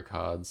three tarot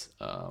cards,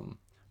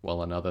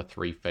 while another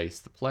three face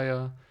the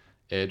player.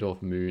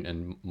 Airdorf Moon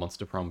and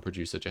Monster Prom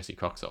producer Jesse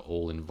Cox are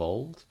all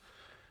involved.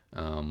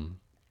 Um,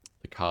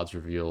 the cards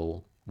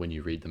reveal when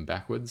you read them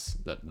backwards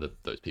that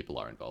those people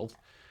are involved.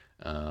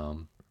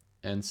 Um,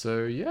 and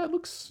so yeah, it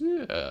looks.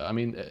 Yeah, I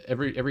mean,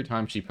 every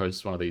time she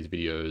posts one of these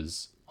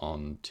videos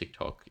on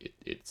TikTok,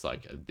 it's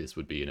like this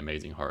would be an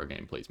amazing horror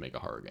game. Please make a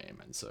horror game.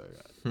 And so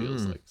it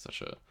feels Hmm. like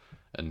such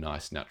a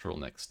nice natural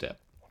next step.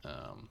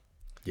 Um,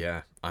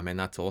 Yeah, I mean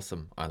that's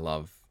awesome. I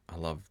love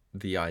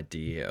the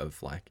idea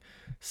of like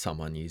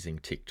someone using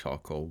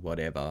TikTok or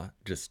whatever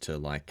just to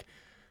like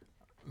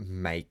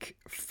make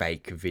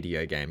fake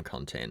video game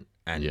content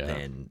and yeah,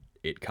 then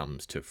it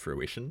comes to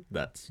fruition.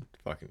 That's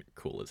fucking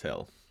cool as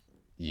hell.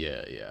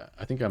 yeah.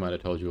 I think I might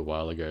have told you a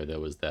while ago there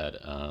was that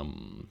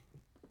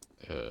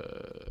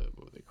what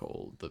were they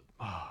called?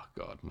 Oh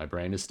god, my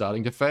brain is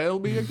starting to fail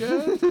me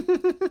again.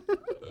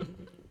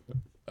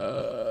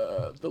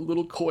 The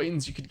little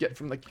coins you could get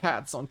from the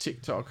cats on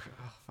TikTok.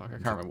 Oh, fuck, I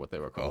can't remember what they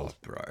were Oh, called.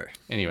 bro.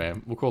 Anyway,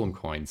 we'll call them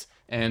coins.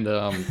 And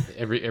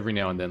every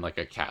now and then, like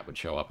a cat would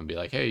show up and be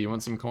like, "Hey, you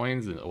want some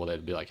coins?" Or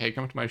they'd be like, "Hey,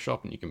 come to my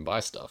shop and you can buy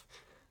stuff."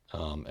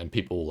 And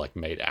people like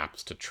made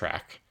apps to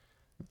track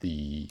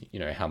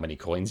how many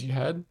coins you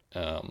had.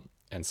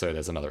 And so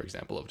there's another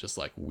example of just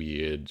like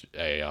weird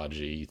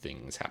ARG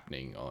things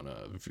happening on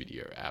a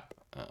video app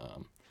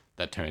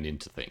that turned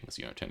into things,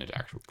 turned into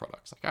actual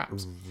products like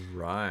apps.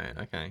 Right.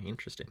 Okay.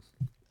 Interesting.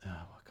 Oh,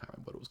 I can't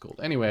remember what it was called.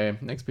 Anyway,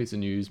 next piece of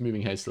news,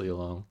 moving hastily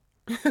along.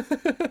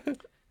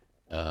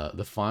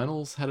 The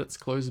finals had its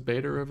closed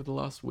beta over the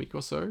last week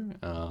or so,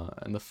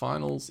 and the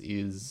finals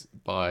is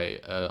by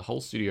a whole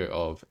studio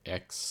of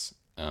ex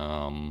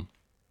Battlefield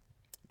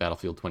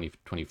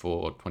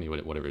 2024 or 20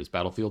 whatever it is,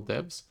 Battlefield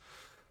devs.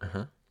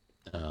 Uh-huh.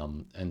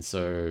 And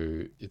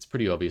so it's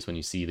pretty obvious when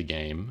you see the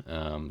game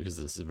because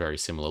this is a very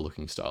similar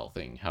looking style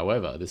thing.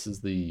 However, this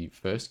is the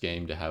first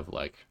game to have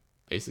like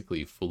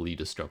basically fully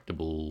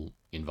destructible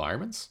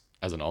environments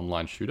as an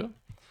online shooter.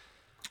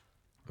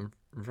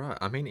 Right.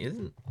 I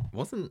mean,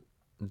 wasn't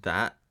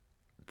that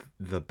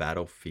the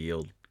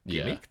Battlefield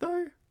Yeah, gimmick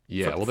though?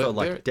 yeah. For, Well, for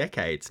they're like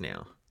decades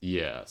now.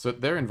 yeah. So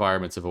their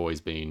environments have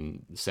always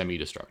been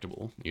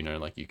semi-destructible.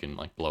 Like you can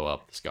like blow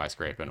up the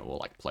skyscraper and it will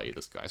like play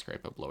the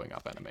skyscraper blowing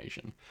up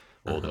animation,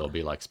 or there'll Uh-huh.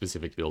 be like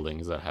specific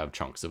buildings that have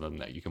chunks of them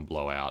that you can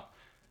blow out.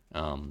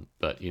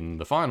 But in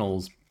the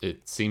finals,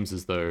 it seems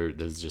as though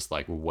there's just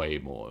like way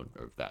more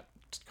of that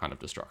kind of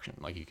destruction.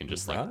 Like you can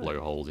just like Right. blow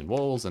holes in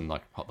walls, and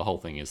like the whole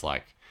thing is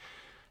like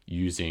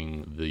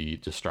using the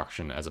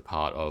destruction as a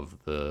part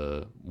of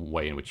the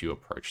way in which you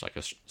approach like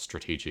a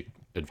strategic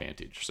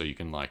advantage. So you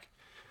can like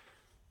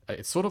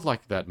it's sort of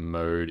like that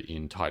mode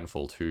in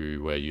Titanfall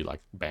 2 where you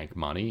like bank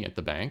money at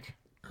the bank.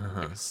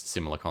 Uh-huh. Like a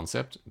similar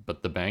concept,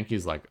 but the bank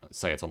is like,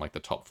 say it's on like the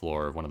top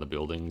floor of one of the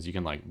buildings. You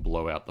can like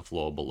blow out the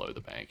floor below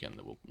the bank, and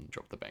it will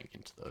drop the bank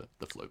into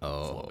the floor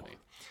Oh. beneath.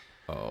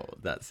 Oh,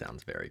 that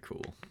sounds very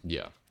cool.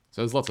 Yeah,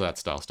 so there's lots of that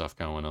style stuff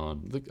going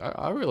on. Look,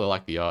 I really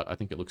like the art. I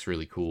think it looks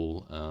really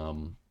cool.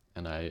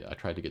 And I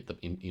tried to get them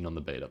in on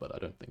the beta, but I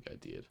don't think I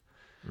did.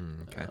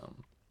 Okay.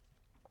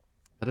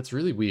 But it's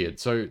really weird.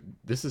 So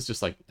this is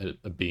just like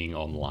a being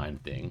online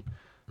thing,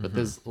 but Mm-hmm.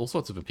 there's all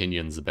sorts of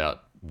opinions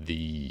about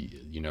the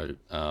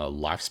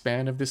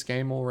lifespan of this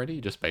game already,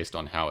 just based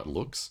on how it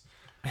looks.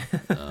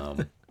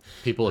 Um,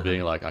 People are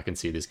being like, I can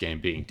see this game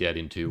being dead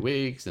in 2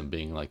 weeks, and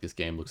being like, this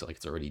game looks like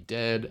it's already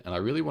dead. And I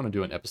really want to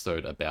do an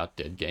episode about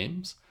dead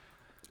games.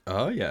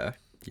 Oh yeah.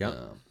 Yep.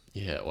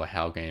 Yeah, or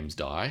how games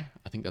die.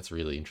 I think that's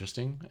really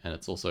interesting, and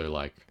it's also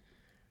like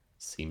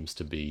seems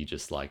to be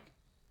just like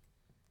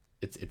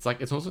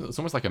it's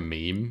almost like a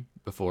meme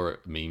before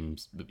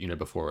memes,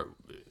 before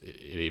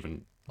it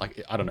even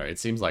like I don't know. It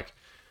seems like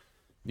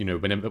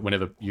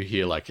whenever you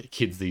hear like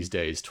kids these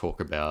days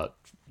talk about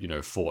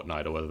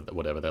Fortnite or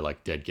whatever, they're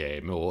like dead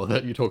game, or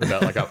that you talk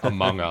about like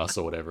Among Us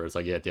or whatever, it's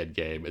like, yeah, dead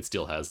game. It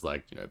still has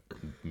like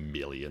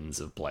millions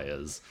of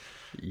players.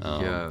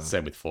 Yeah.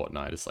 Same with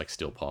Fortnite, it's like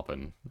still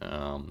popping.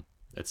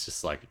 It's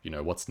just like,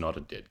 what's not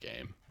a dead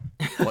game?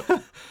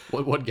 What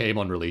what game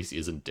on release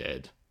isn't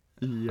dead?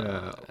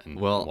 Yeah. And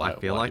Well, I why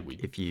feel why like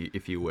did we?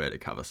 if you were to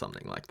cover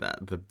something like that,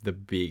 the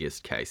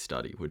biggest case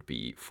study would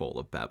be Fall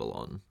of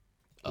Babylon,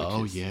 which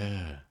Oh is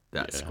yeah,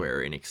 that yeah, Square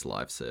Enix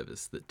live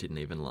service that didn't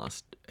even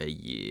last a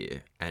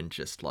year and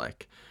just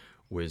like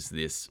was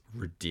this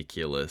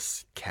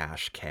ridiculous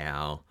cash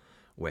cow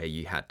where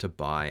you had to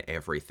buy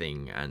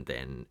everything and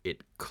then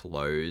it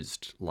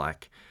closed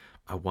like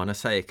I want to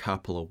say a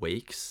couple of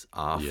weeks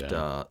yeah.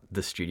 after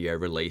the studio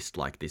released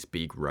like this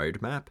big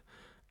roadmap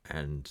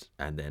and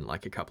then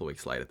like a couple of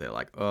weeks later they're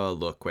like, "Oh,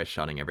 look, we're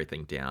shutting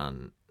everything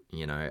down,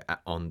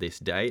 on this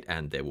date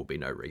and there will be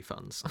no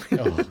refunds."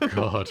 Oh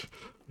god,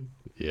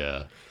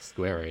 yeah.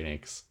 Square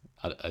Enix.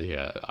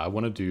 Yeah, I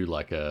want to do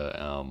like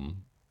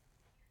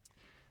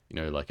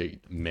like a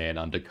man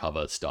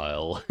undercover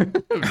style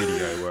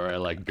video where I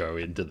like go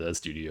into the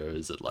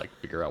studios and like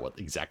figure out what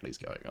exactly is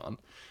going on.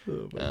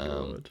 Oh my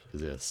god.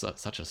 Because they're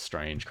such a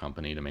strange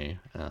company to me.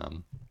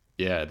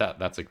 Yeah,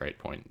 that's a great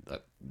point.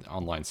 That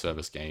online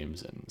service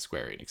games and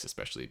Square Enix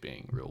especially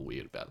being real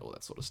weird about all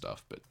that sort of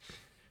stuff. But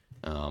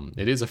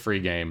it is a free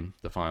game,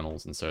 the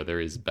finals, and so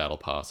there is battle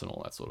pass and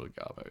all that sort of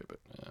garbo. But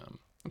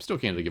I'm still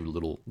keen to give it a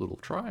little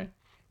try.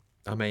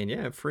 I mean,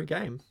 yeah, free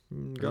game.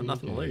 Got Free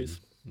nothing to game. lose.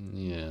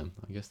 Yeah,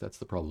 I guess that's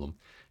the problem.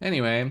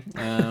 Anyway,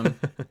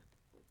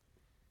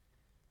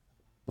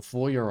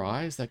 Before Your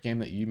Eyes, that game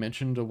that you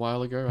mentioned a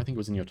while ago, I think it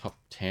was in your top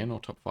 10 or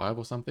top 5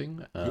 or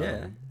something,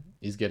 Yeah.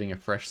 is getting a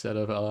fresh set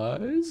of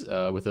eyes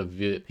with a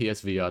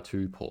PSVR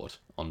 2 port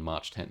on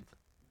March 10th.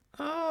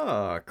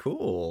 Ah,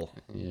 cool.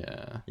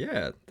 Yeah.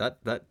 Yeah,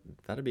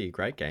 that'd be a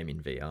great game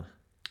in VR.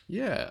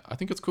 Yeah, I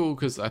think it's cool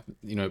because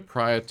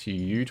prior to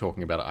you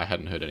talking about it, I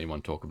hadn't heard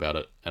anyone talk about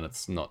it, and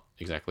it's not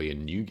exactly a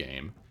new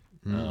game.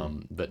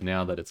 But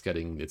now that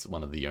it's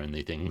one of the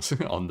only things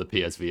on the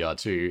PSVR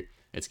 2,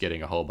 it's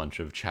getting a whole bunch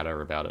of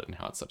chatter about it and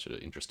how it's such an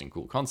interesting,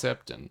 cool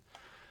concept. And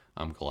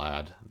I'm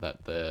glad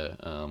that they're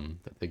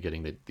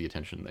getting the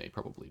attention they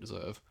probably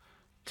deserve.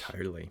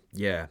 Totally.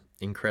 Yeah,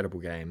 incredible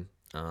game.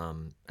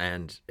 And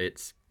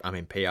I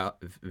mean,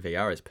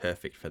 VR is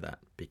perfect for that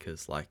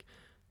because like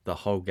the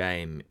whole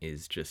game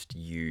is just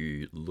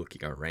you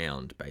looking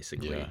around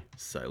basically. Yeah.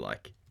 So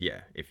like,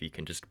 yeah, if you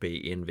can just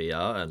be in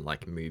VR and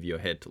like move your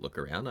head to look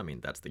around, I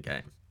mean, that's the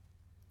game.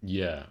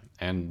 Yeah,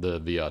 and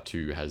the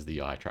VR2 has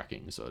the eye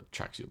tracking, so it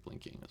tracks your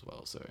blinking as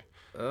well. So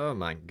Oh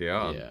my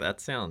god, yeah, that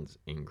sounds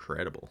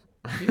incredible.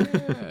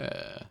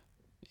 yeah,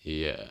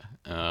 yeah.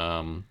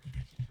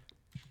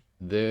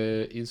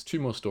 There is two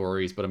more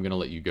stories, but I'm gonna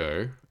let you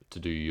go to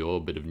do your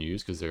bit of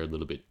news because they're a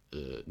little bit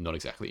not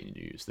exactly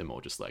news. They're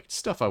more just like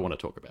stuff I want to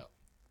talk about.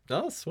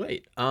 Oh,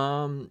 sweet.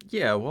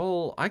 Yeah,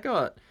 well, I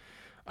got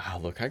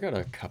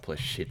a couple of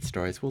shit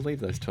stories. We'll leave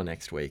those till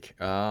next week.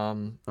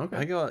 Okay.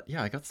 I got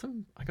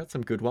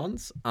some good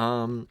ones.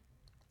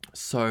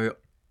 So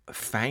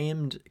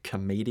famed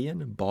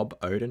comedian Bob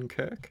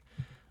Odenkirk,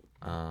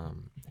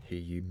 who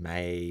you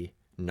may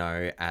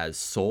know as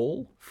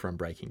Saul from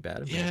Breaking Bad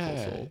and Better Call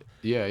Yeah, Saul.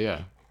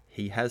 yeah.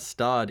 He has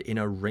starred in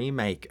a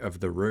remake of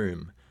The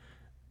Room,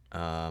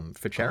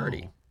 for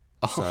charity.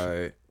 Oh.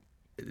 So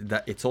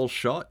that it's all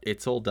shot,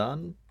 it's all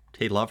done.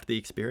 He loved the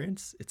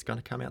experience. It's going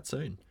to come out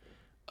soon.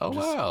 Oh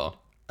wow.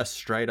 A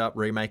straight up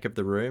remake of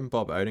The Room.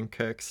 Bob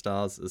Odenkirk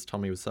stars as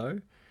Tommy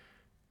Wiseau,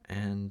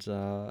 and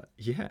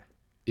yeah,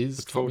 Is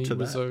look forward Tommy to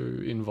that.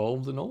 Wiseau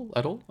involved at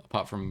all,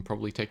 apart from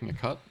probably taking a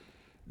cut?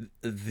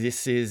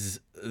 This is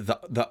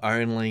the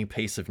only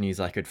piece of news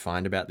I could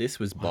find about this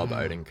was Bob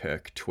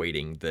Odenkirk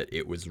tweeting that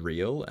it was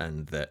real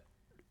and that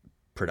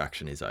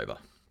production is over.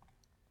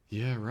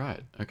 Yeah,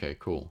 right. Okay,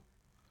 cool.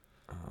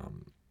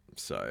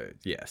 So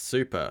yeah,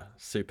 super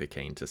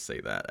keen to see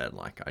that, and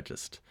like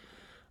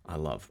I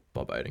love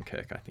Bob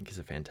Odenkirk. I think he's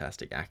a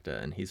fantastic actor,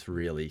 and he's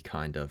really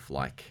kind of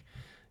like,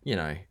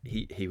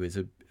 he was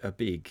a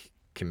big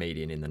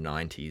comedian in the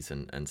 90s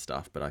and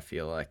stuff, but I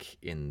feel like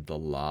in the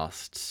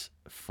last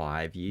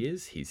 5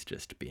 years he's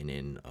just been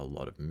in a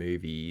lot of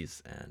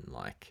movies, and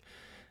like,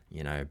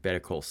 Better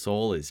Call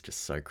Saul is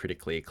just so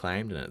critically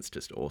acclaimed, and it's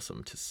just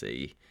awesome to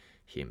see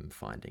him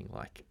finding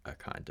like a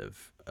kind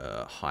of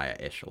higher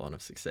echelon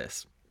of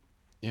success.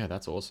 Yeah,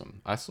 that's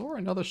awesome. I saw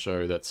another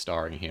show that's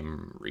starring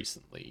him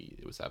recently.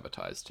 It was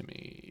advertised to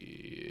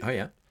me. Oh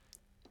yeah.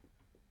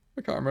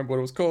 I can't remember what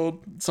it was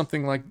called.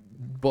 Something like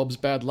Bob's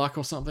Bad Luck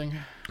or something.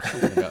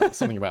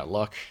 Something about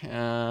luck.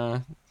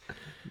 That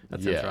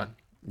sounds Yeah. right.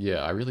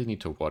 Yeah, I really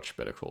need to watch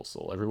Better Call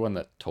Saul. Everyone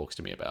that talks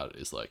to me about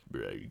it is like,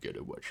 bro, you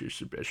gotta watch this. It's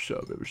the best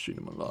show I've ever seen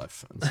in my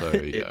life. And so,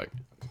 yeah.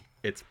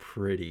 It's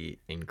pretty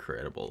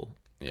incredible.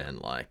 Yeah. And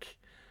like,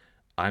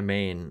 I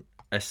mean,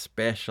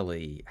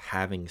 especially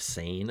having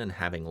seen and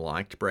having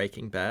liked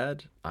Breaking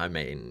Bad, I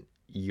mean,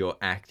 you're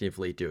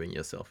actively doing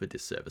yourself a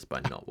disservice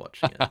by not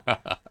watching it.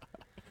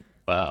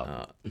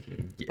 Wow.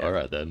 Yeah, All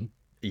right, then.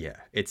 yeah,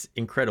 it's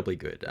incredibly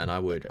good, and I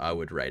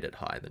would rate it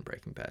higher than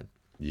Breaking Bad.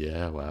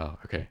 Yeah, wow.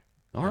 Okay.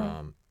 All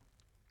right.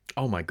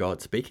 Oh my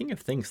god! Speaking of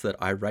things that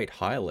I rate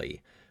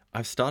highly,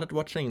 I've started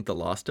watching The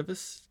Last of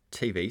Us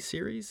TV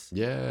series?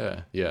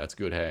 Yeah, it's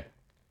good. Hey,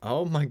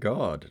 Oh my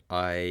god,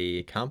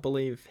 I can't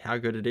believe how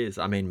good it is.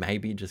 I mean,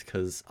 maybe just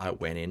because I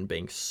went in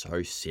being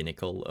so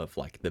cynical of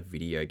like the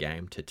video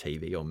game to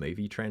TV or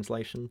movie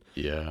translation.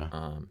 yeah,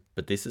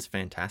 But this is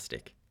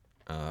fantastic.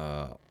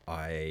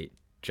 I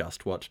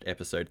just watched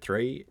episode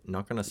 3.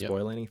 Not going to yep,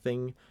 spoil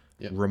anything.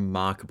 yep,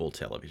 Remarkable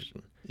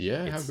television.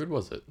 yeah. How It's good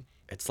was it?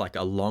 it's like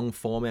a long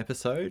form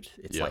episode.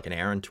 It's Yep, like an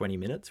hour and 20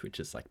 minutes, which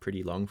is like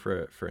pretty long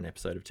for an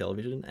episode of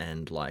television.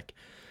 And like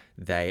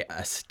they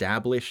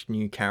established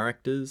new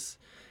characters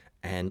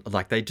and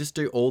like they just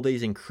do all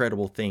these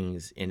incredible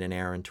things in an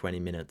hour and 20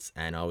 minutes.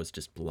 And I was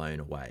just blown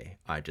away.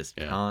 I just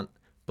yeah. can't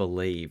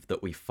believe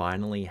that we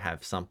finally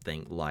have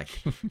something like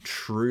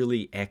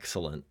truly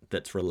excellent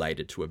that's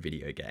related to a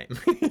video game,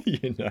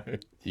 you know?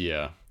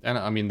 Yeah, and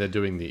I mean they're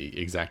doing the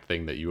exact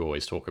thing that you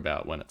always talk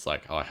about when it's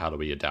like, oh, how do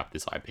we adapt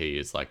this IP?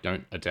 Is like,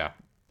 don't adapt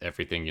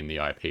everything in the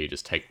IP,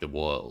 just take the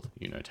world,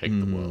 take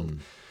the world,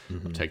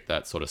 or take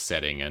that sort of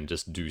setting and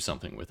just do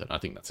something with it. I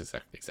think that's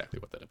exactly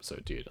what that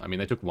episode did. I mean,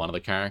 they took one of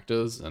the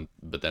characters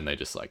but then they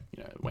just like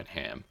went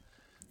ham.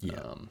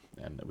 Yeah.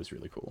 And it was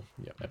really cool.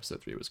 Yeah,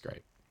 episode 3 was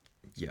great.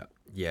 Yeah,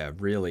 yeah,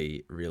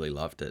 really, really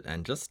loved it.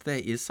 And just there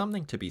is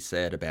something to be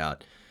said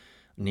about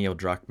Neil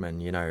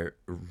Druckmann,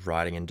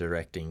 writing and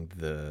directing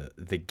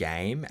the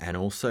game and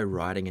also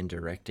writing and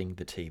directing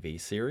the TV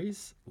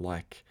series.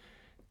 Like,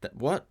 that,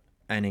 what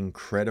an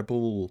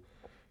incredible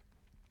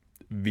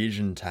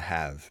vision to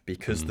have,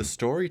 because the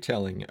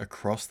storytelling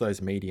across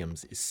those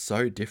mediums is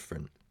so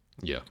different.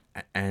 Yeah,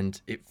 And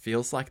it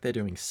feels like they're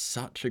doing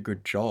such a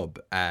good job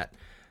at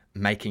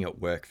making it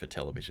work for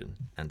television.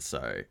 And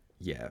so,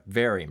 yeah,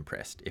 very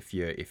impressed. If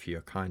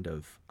you're kind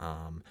of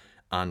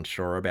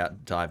unsure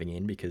about diving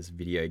in because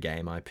video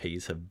game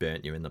IPs have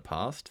burnt you in the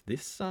past,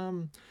 this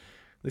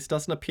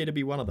doesn't appear to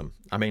be one of them.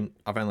 I mean,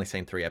 I've only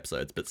seen 3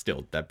 episodes, but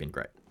still, they've been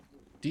great.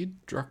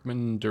 did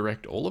Druckmann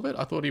direct all of it?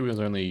 I thought he was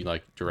only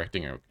like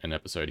directing an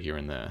episode here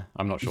and there.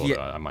 I'm not sure. Yeah.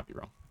 I might be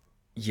wrong.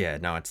 Yeah,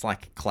 no, it's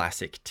like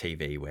classic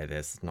TV where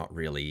there's not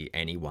really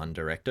any one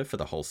director for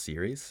the whole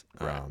series.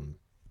 Right.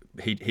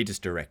 He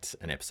just directs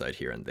an episode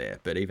here and there,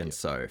 but even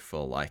so,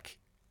 for like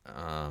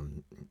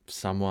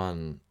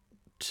someone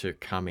to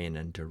come in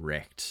and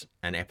direct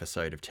an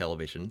episode of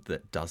television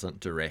that doesn't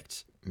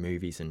direct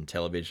movies and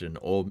television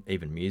or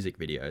even music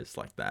videos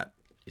like that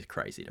is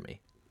crazy to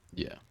me.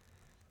 Yeah,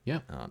 yeah,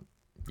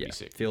 Yeah,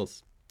 sick.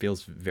 feels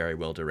very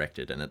well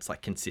directed, and it's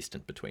like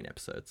consistent between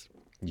episodes.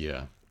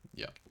 yeah,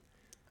 yeah.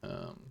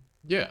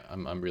 Yeah,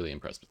 I'm really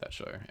impressed with that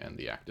show and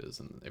the actors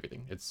and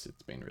everything. It's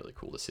been really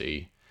cool to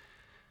see.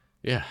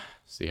 Yeah,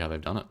 see how they've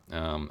done it.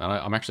 And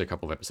I'm actually a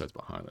couple of episodes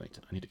behind.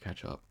 I need to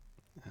catch up,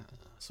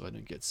 so I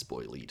don't get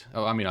spoiled.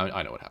 Oh, I mean,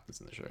 I know what happens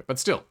in the show, but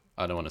still,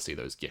 I don't want to see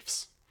those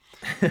gifs.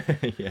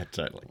 Yeah,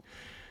 totally.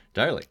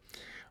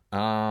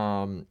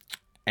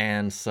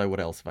 And so what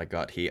else have I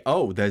got here?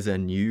 Oh, there's a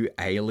new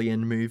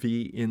Alien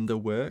movie in the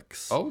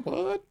works. Oh,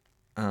 what?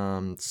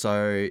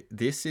 So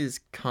this is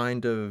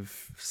kind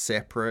of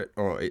separate,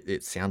 or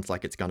it sounds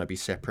like it's going to be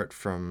separate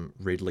from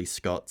Ridley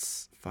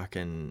Scott's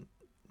fucking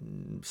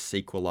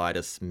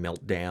sequelitis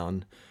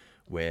meltdown,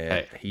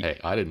 where Hey,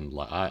 I didn't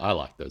like. I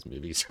like those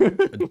movies.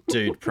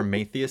 dude,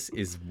 Prometheus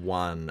is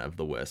one of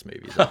the worst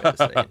movies I've ever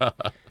seen.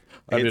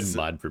 I It's- didn't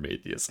mind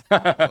Prometheus.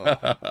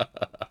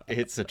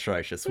 It's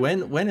atrocious.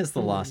 When is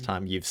the last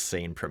time you've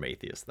seen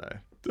Prometheus, though?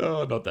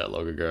 Oh, not that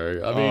long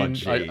ago. I mean,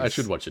 I jeez.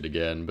 should watch it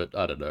again, but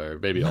I don't know.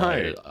 Maybe I'll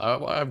hate it.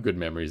 I have good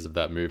memories of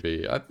that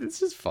movie. It's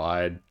just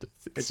fine.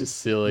 It's just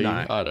silly.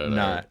 No, I don't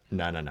know.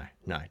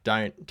 No.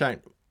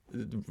 Don't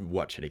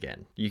watch it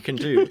again. You can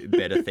do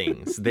better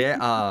things.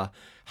 There are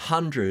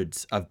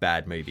hundreds of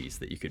bad movies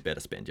that you could better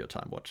spend your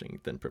time watching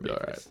than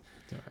Prometheus.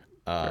 All right.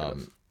 Fair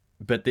enough.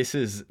 But this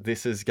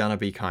is gonna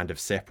be kind of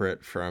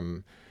separate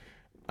from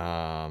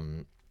all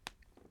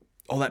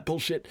that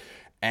bullshit,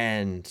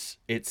 and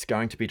it's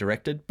going to be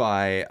directed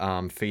by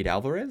Fede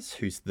Alvarez,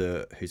 who's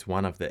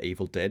one of the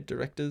Evil Dead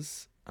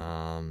directors.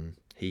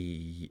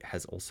 He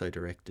has also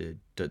directed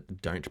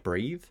Don't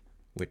Breathe,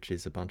 which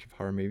is a bunch of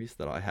horror movies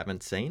that I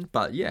haven't seen.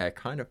 But yeah, it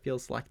kind of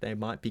feels like they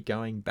might be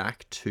going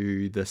back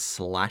to the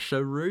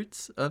slasher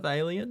roots of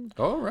Alien,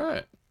 All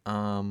right.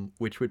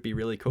 which would be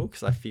really cool,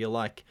 because I feel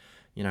like,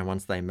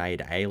 once they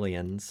made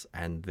Aliens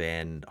and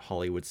then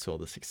Hollywood saw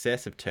the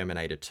success of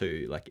Terminator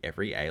 2, like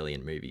every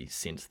Alien movie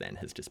since then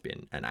has just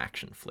been an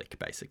action flick,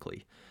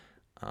 basically.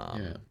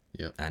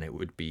 Yeah. And it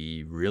would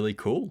be really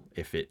cool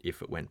if it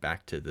went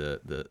back to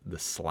the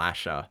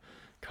slasher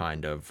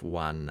kind of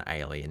one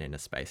alien in a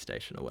space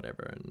station or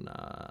whatever. And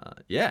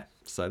yeah,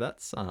 so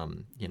that's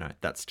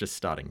that's just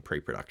starting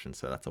pre-production,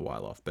 so that's a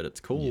while off. But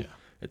it's cool. Yeah.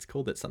 It's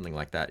cool that something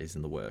like that is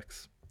in the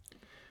works.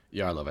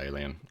 Yeah, I love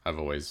Alien. I've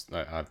always,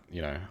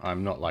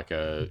 I'm not like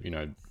a,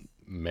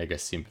 mega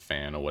simp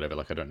fan or whatever.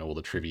 Like, I don't know all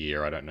the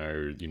trivia. I don't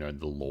know,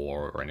 the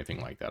lore or anything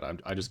like that.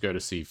 I just go to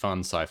see fun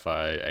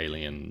sci-fi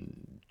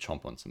alien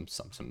chomp on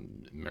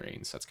some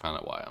marines. That's kind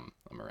of why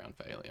I'm around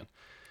for Alien.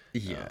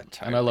 Yeah,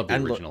 And I love the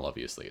And look, original,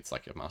 obviously. It's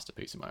like a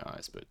masterpiece in my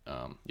eyes. But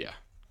yeah,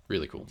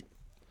 really cool.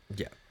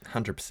 Yeah,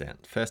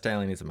 100%. First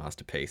Alien is a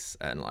masterpiece,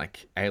 and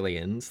like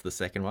Aliens, the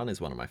second one,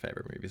 is one of my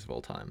favorite movies of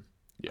all time.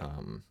 Yeah.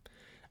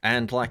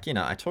 And like,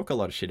 I talk a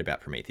lot of shit about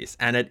Prometheus,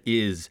 and it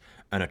is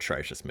an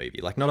atrocious movie.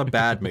 Like, not a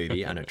bad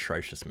movie, an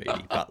atrocious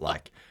movie. But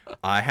like,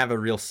 I have a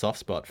real soft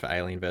spot for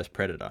Alien vs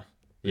Predator.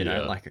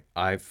 Yeah. Like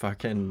I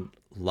fucking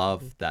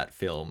love that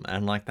film,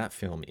 and like that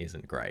film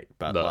isn't great,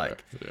 but No.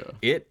 like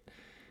Yeah.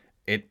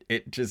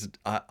 it just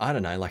I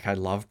don't know. Like I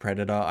love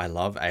Predator, I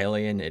love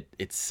Alien.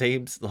 It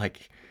seems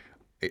like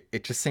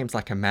it just seems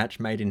like a match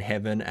made in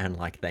heaven, and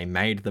like they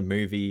made the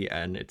movie,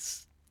 and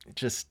it's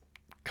just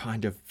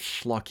kind of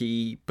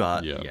schlocky,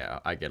 but Yeah. yeah,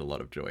 I get a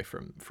lot of joy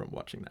from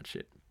watching that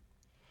shit.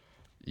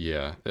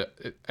 Yeah,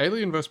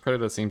 Alien vs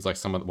Predator seems like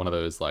one of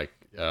those like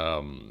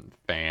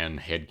fan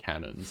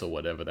headcanons or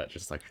whatever that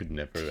just like should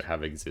never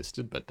have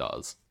existed, but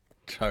does.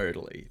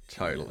 Totally.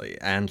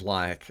 And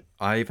like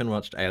I even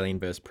watched Alien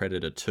vs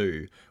Predator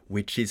 2,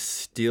 which is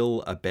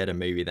still a better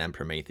movie than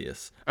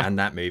Prometheus, and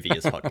that movie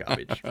is hot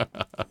garbage.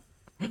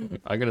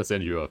 I'm gonna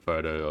send you a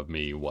photo of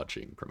me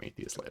watching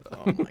Prometheus later.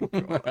 Oh my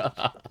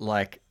god.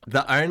 Like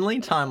the only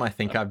time I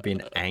think I've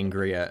been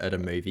angrier at a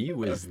movie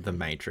was The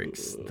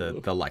Matrix,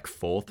 the like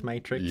fourth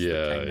Matrix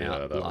that came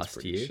out that was last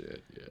pretty year.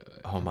 shit. Yeah,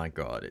 Oh my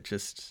god, it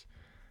just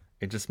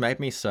made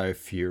me so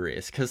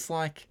furious cuz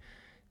like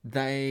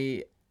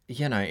they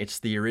it's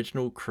the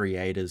original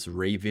creators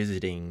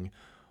revisiting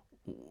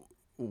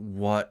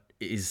what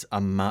is a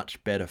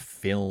much better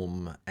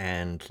film,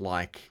 and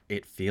like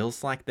it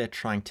feels like they're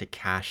trying to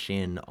cash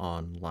in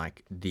on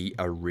like the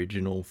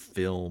original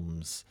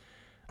film's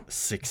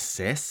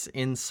success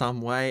in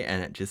some way,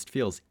 and it just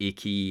feels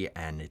icky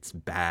and it's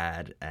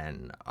bad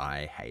and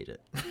I hate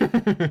it.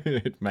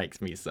 It makes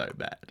me so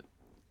bad.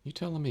 you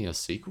telling me a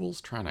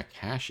sequel's trying to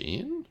cash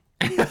in?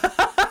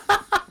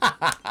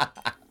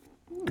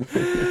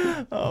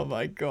 Oh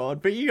my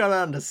god! But you gotta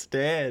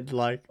understand,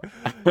 like,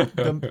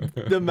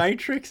 the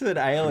Matrix and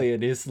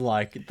Alien is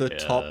like the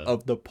top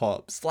of the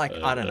pops. Like,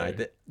 I don't know.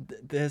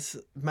 There's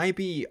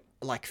maybe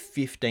like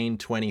 15,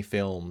 20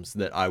 films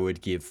that I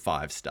would give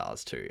 5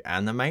 stars to,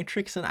 and the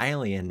Matrix and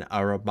Alien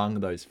are among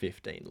those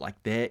 15. Like,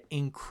 they're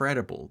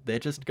incredible. They're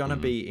just gonna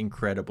be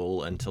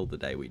incredible until the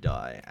day we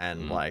die,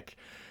 and like.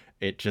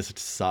 It just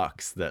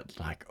sucks that,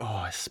 like,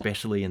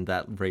 especially in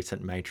that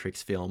recent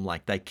Matrix film,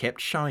 like, they kept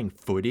showing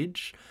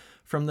footage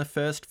from the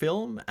first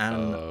film, and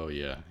Oh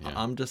yeah.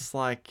 I'm just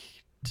like,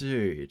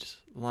 dude,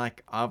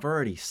 like, I've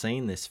already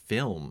seen this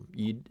film.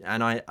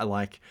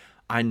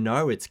 I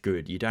know it's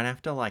good. You don't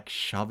have to, like,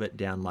 shove it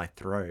down my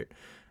throat.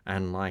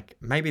 And, like,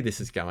 maybe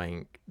this is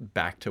going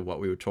back to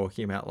what we were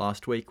talking about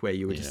last week, where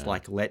you were just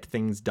like, let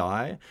things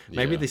die.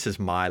 Maybe Yeah. this is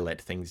my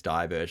let things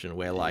die version,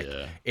 where, like,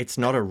 Yeah. it's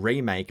not a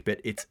remake, but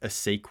it's a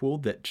sequel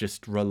that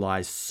just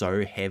relies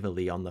so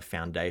heavily on the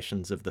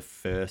foundations of the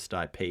first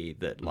IP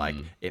that, like,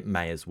 it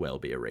may as well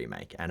be a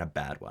remake, and a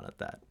bad one at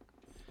that.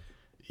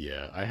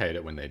 Yeah, I hate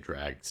it when they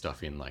drag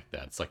stuff in like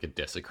that. It's like a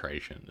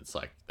desecration. It's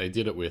like they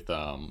did it with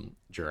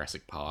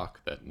Jurassic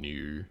Park, that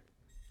new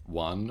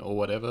one or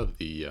whatever.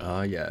 The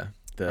Oh, yeah.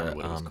 remember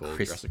what it was The called,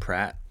 Chris Jurassic-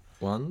 Pratt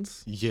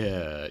ones.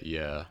 yeah.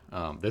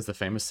 There's the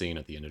famous scene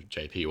at the end of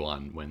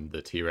JP1 when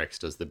the T-Rex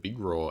does the big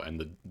roar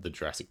and the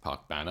Jurassic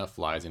Park banner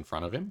flies in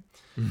front of him.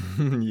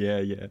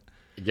 Yeah.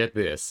 Get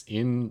this,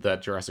 in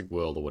that Jurassic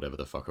World or whatever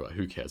the fuck,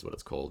 who cares what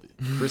it's called?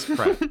 Chris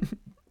Pratt,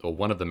 or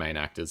one of the main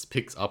actors,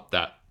 picks up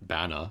that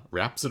banner,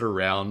 wraps it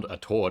around a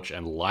torch,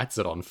 and lights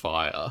it on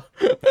fire,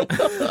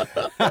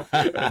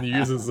 and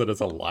uses it as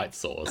a light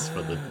source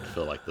for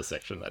like the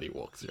section that he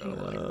walks through.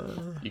 I'm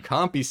like, you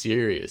can't be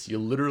serious. You're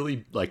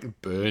literally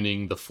like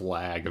burning the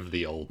flag of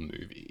the old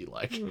movie.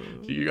 Like,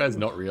 do you guys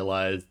not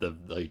realize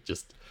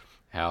just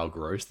how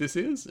gross this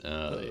is?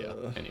 Yeah.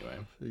 Anyway.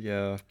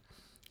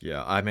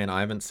 Yeah, I mean,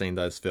 I haven't seen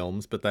those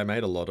films, but they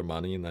made a lot of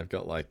money and they've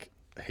got like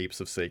heaps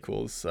of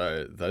sequels.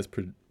 So those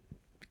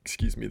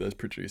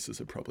producers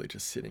are probably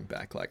just sitting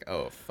back like,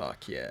 oh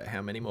fuck yeah,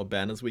 how many more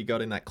banners we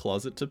got in that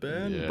closet to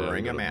burn? Yeah,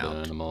 Bring we them gotta out.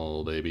 Burn them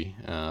all, baby.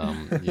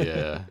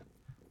 Yeah.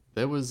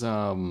 There's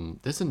a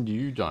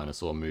new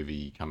dinosaur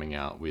movie coming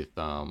out with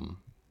Adam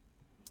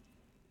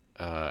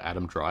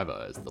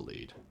Driver as the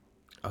lead.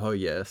 Oh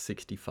yeah,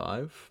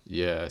 65.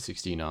 Yeah,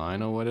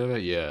 69 or whatever.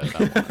 Yeah,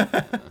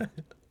 that one.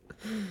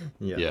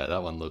 Yeah,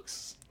 that one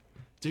looks.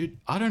 Dude,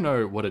 I don't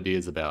know what it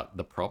is about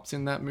the props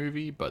in that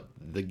movie, but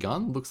the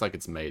gun looks like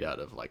it's made out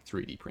of like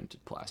 3D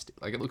printed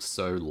plastic. Like it looks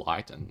so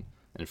light and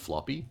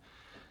floppy.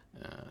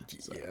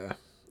 Yeah,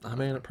 I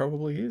mean, it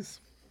probably is.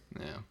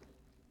 Yeah,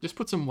 just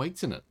put some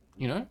weights in it.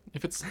 You know,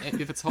 if it's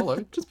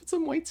hollow, just put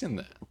some weights in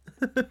there.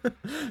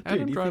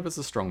 Adam you Driver's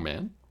a strong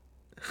man.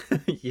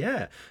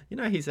 Yeah,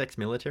 he's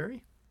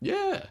ex-military.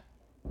 Yeah,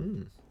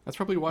 that's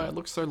probably why it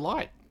looks so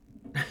light.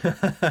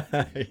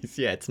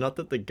 Yeah, it's not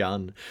that the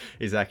gun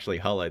is actually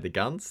hollow. The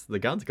gun's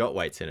got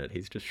weights in it.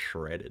 He's just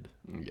shredded.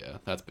 Yeah,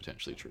 that's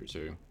potentially true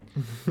too.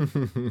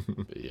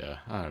 But yeah,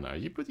 I don't know.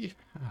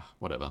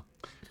 Whatever.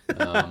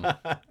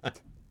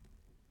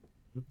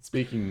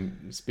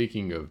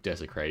 Speaking of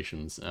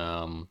desecrations,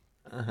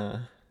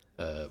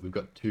 we've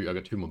got two. I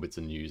got two more bits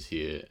of news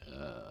here.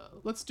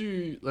 Let's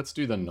do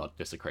the not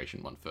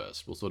desecration one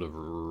first. We'll sort of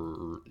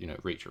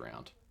reach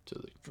around to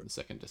the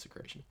second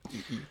desecration.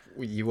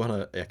 You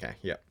want to? Okay,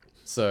 yeah.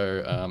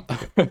 So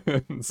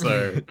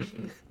so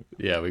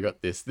yeah, we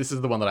got this. This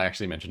is the one that I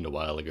actually mentioned a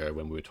while ago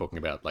when we were talking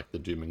about like the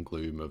doom and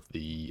gloom of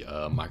the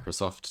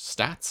Microsoft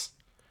stats.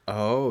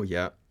 Oh,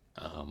 yeah.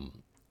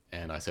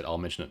 And I said I'll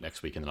mention it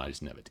next week, and then I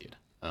just never did.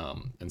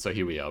 And so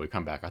here we are. We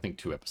come back, I think,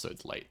 2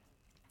 episodes late.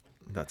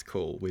 That's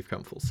cool. We've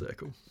come full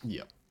circle.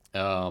 Yep.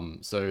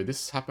 So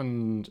this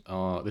happened.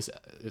 This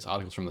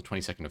article's from the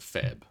 22nd of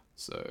Feb.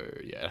 So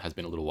yeah, it has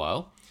been a little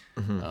while.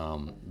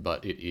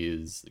 But it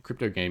is the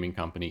crypto gaming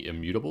company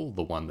Immutable,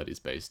 the one that is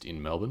based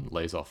in Melbourne,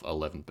 lays off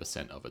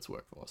 11% of its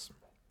workforce.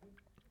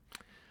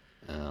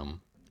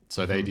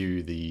 So they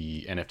do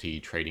the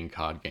NFT trading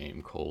card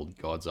game called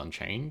Gods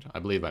Unchained. I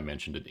believe I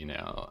mentioned it in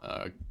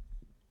our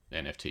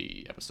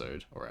NFT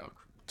episode or our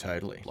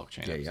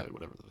blockchain episode,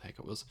 whatever the heck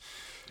it was.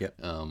 Yep.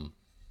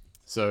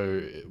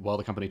 So while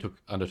the company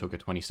undertook a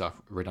 20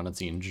 staff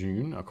redundancy in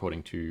June,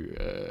 according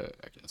to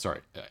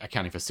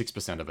accounting for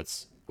 6% of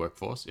its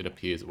workforce, it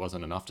appears it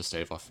wasn't enough to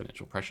stave off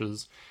financial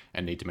pressures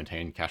and need to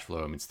maintain cash flow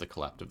amidst the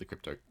collapse of the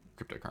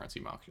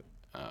cryptocurrency market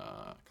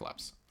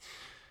collapse.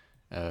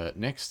 Now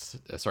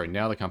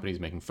the company is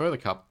making further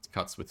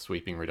cuts with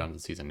sweeping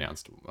redundancies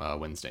announced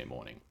Wednesday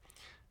morning.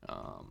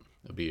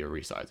 There'll be a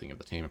resizing of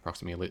the team,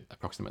 approximately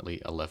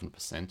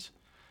 11%.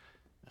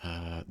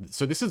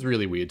 So this is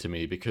really weird to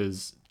me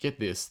because get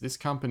this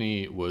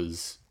company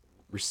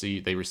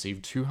received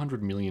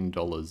 $200 million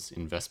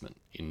investment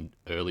in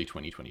early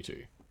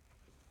 2022.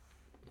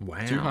 Wow.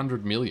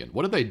 $200 million.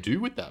 What did they do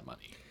with that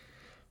money?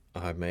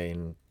 I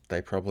mean,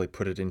 they probably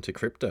put it into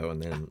crypto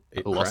and then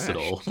it lost crashed.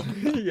 It all.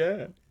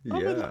 Yeah. I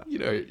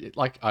mean,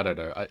 I don't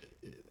know.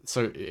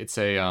 So it's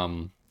a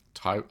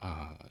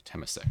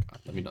Temasek,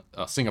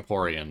 a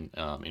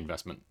Singaporean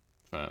investment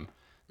firm.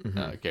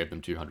 Gave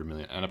them 200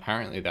 million, and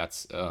apparently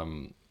that's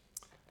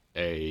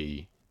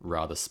a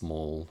rather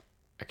small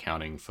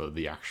accounting for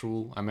the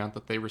actual amount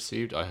that they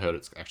received. I heard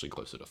it's actually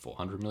closer to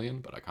 400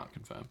 million, but I can't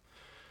confirm.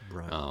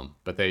 Right.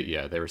 But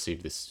they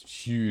received this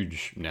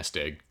huge nest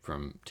egg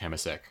from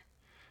Temasek,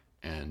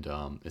 and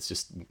it's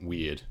just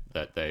weird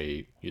that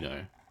they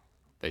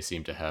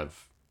seem to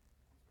have,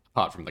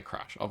 apart from the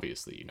crash,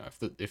 obviously,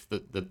 if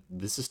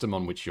the system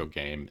on which your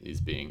game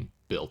is being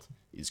built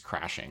is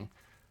crashing,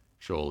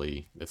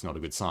 surely that's not a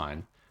good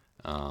sign.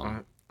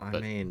 I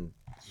mean,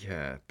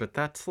 yeah, but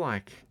that's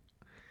like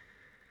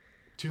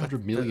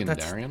 200 million,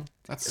 Darian.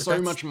 That's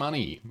so much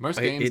money. Most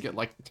games get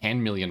like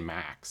 10 million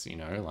max,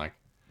 like.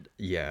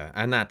 Yeah,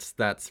 and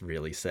that's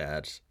really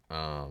sad.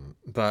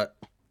 But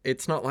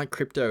it's not like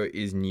crypto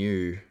is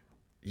new,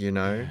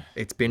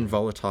 It's been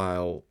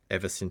volatile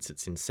ever since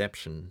its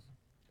inception.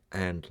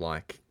 And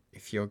like,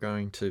 if you're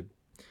going to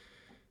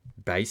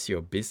base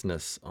your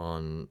business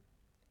on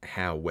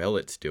how well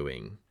it's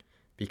doing,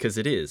 because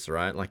it is,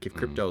 right? Like if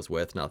crypto is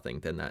worth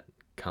nothing, then that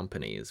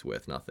company is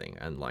worth nothing.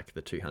 And like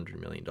the $200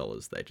 million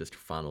they just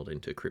funneled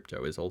into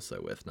crypto is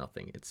also worth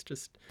nothing. It's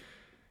just,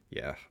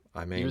 yeah,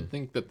 I mean. You would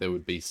think that there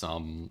would be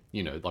some,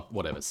 like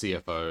whatever,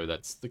 CFO,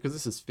 that's because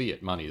this is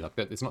fiat money. Like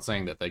that, it's not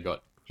saying that they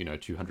got,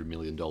 $200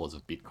 million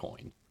of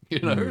Bitcoin, they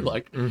got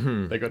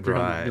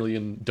 $200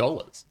 million.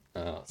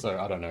 So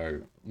I don't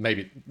know.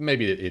 Maybe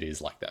it is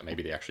like that.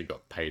 Maybe they actually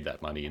got paid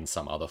that money in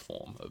some other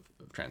form of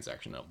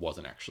transaction that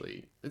wasn't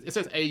actually. It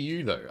says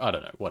AU though. I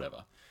don't know.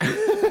 Whatever.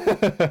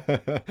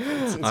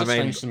 It's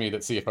strange to me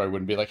that CFO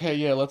wouldn't be like, hey,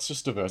 yeah, let's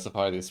just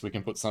diversify this. We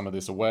can put some of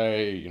this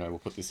away. We'll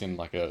put this in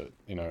like a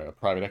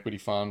private equity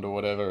fund or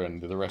whatever,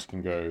 and the rest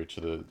can go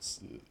to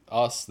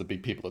the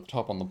big people at the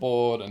top on the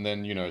board, and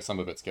then some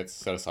of it gets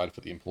set aside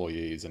for the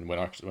employees, and we're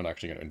not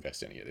actually going to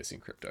invest any of this in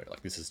crypto.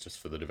 Like this is just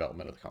for the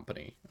development of the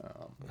company.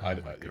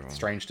 It's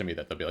strange to me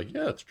that they'll be like,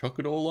 yeah, let's chuck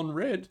it all on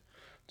red.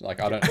 Like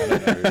I don't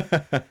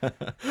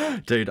know.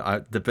 Dude,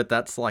 but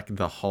that's like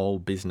the whole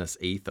business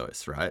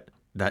ethos, right?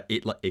 That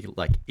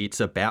it's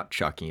about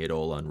chucking it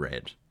all on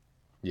red.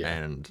 Yeah.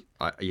 And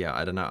I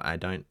don't know. I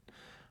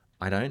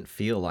don't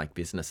feel like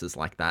businesses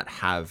like that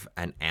have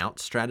an out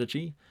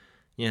strategy.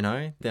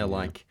 They're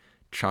like,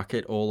 chuck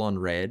it all on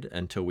red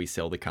until we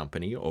sell the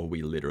company or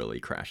we literally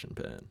crash and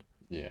burn.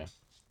 Yeah.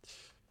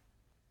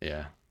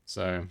 Yeah.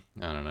 So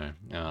I don't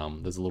know.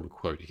 There's a little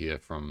quote here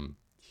from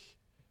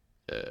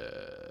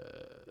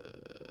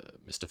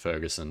Mr.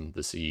 Ferguson,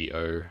 the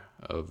CEO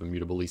of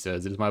Immutable. He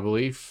says, "It is my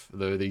belief,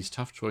 though, these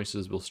tough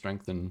choices will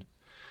strengthen."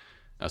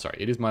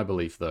 It is my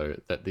belief, though,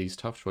 that these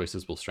tough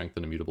choices will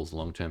strengthen Immutable's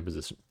long-term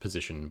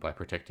position by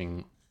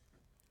protecting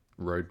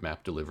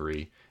roadmap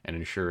delivery and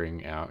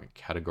ensuring our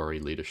category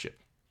leadership.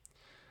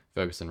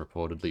 Ferguson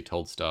reportedly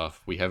told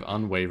staff, "We have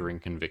unwavering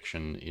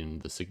conviction in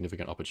the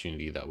significant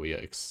opportunity that we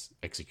are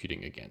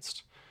executing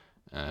against.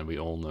 And we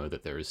all know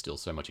that there is still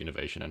so much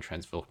innovation and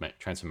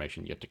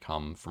transformation yet to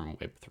come from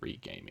Web3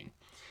 gaming."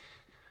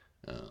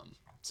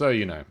 So,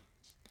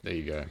 there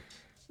you go.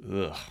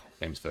 Ugh.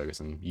 James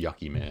Ferguson,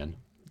 yucky man.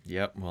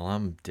 Yep. Well,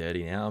 I'm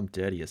dirty now. I'm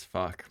dirty as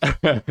fuck.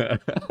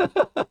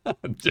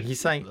 He's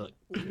saying,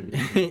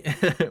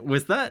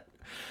 was that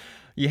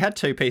you had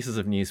two pieces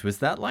of news? Was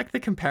that like the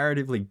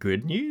comparatively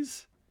good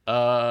news?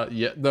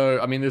 Yeah, no,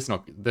 I mean,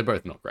 they're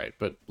both not great,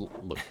 but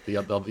look, the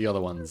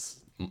other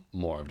one's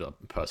more of a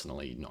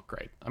personally not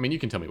great. I mean, you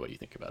can tell me what you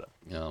think about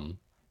it.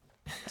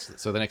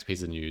 So the next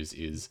piece of news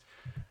is,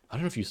 I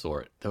don't know if you saw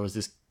it. There was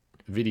this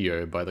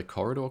video by the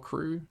Corridor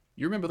Crew.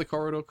 You remember the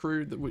Corridor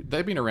Crew?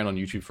 They've been around on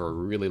YouTube for a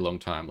really long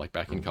time. Like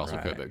back in Castle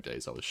Right. Koberg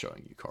days, I was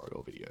showing you Corridor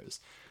videos.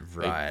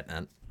 They Right.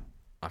 And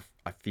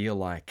I feel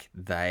like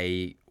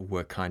they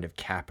were kind of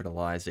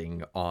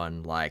capitalizing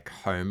on like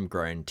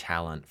homegrown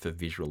talent for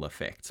visual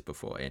effects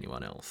before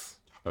anyone else.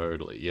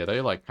 totally, yeah,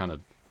 they like kind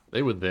of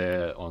they were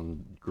there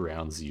on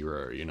ground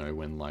zero, you know,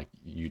 when like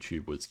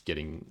YouTube was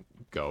getting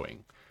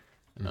going.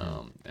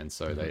 And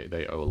so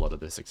they owe a lot of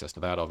their success to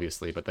that,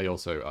 obviously, but they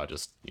also are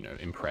just, you know,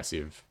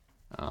 impressive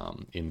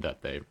in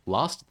that they've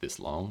lasted this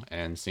long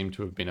and seem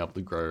to have been able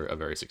to grow a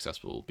very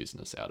successful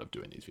business out of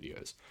doing these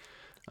videos.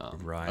 I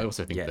Right.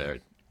 also think Yeah.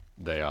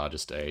 they are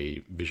just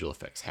a visual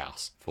effects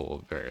house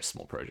for various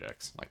small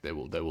projects. Like they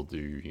will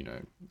do, you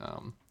know,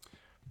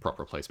 prop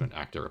replacement,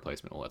 actor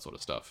replacement, all that sort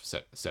of stuff,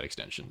 set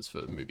extensions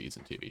for movies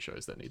and TV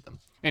shows that need them.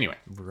 Anyway,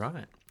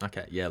 Right.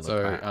 Okay. Yeah. Look,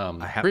 so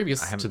I previous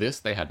to haven't. this,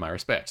 they had my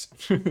respect.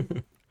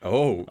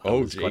 Oh. I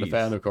Oh. was quite a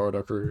fan Jeez. of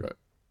Corridor Crew.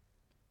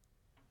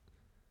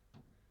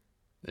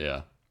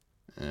 Yeah.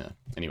 Yeah.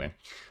 Anyway,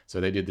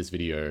 so they did this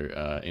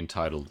video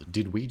entitled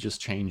 "Did We Just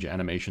Change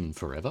Animation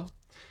Forever?"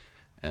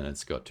 and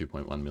it's got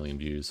 2.1 million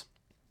views.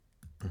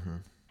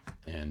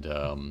 And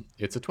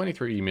it's a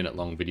 23-minute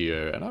long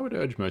video, and I would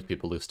urge most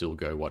people to still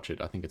go watch it.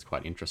 I think it's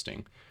quite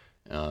interesting.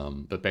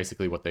 But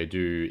basically, what they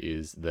do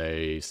is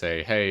they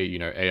say, "Hey, you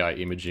know, AI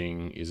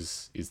imaging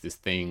is this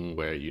thing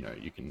where you know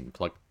you can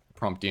plug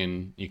prompt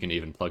in, you can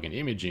even plug an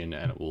image in,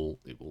 and it will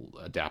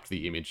adapt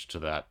the image to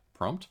that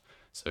prompt."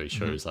 So he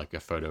shows like a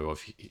photo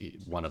of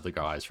one of the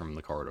guys from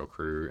the Corridor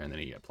Crew, and then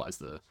he applies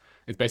the.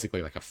 It's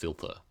basically like a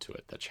filter to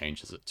it that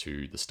changes it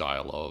to the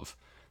style of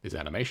this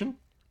animation.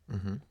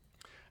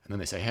 And then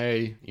they say,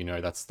 hey, you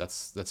know,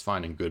 that's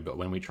fine and good, but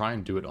when we try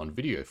and do it on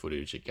video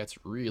footage, it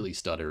gets really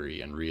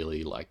stuttery and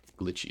really like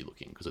glitchy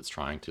looking because it's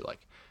trying to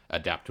like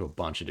adapt to a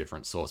bunch of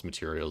different source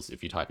materials.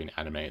 If you type in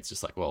anime, it's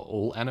just like, well,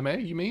 all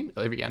anime, you mean?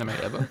 Every anime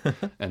ever?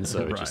 And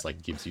so it Right. just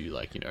like gives you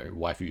like, you know,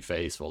 waifu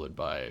face followed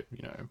by,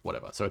 you know,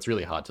 whatever. So it's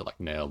really hard to like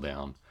nail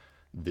down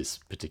this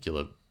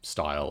particular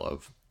style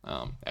of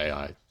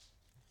AI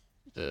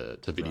to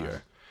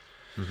video.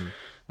 Right.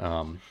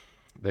 Mm-hmm.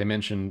 They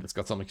mentioned it's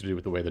got something to do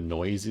with the way the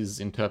noise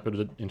is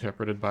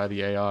interpreted by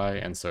the AI,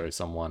 and so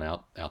someone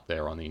out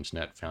there on the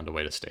internet found a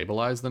way to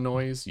stabilize the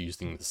noise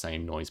using the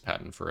same noise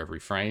pattern for every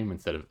frame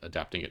instead of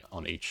adapting it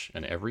on each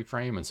and every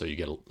frame, and so you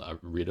get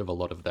rid of a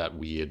lot of that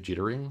weird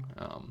jittering.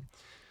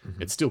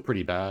 It's still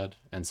pretty bad,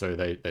 and so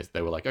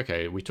they were like,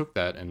 okay, we took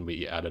that and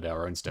we added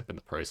our own step in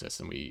the process,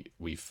 and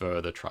we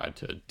further tried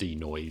to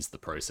denoise the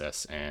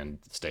process and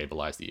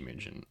stabilize the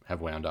image, and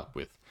have wound up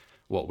with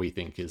what we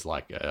think is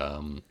like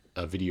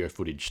a video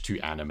footage to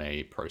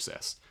anime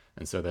process.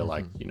 And so they're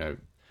like, you know,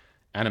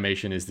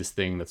 animation is this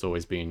thing that's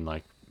always been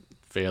like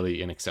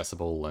fairly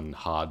inaccessible and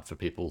hard for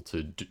people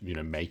to you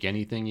know make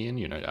anything in,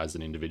 you know, as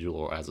an individual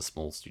or as a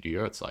small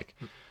studio. It's like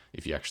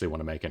if you actually want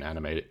to make an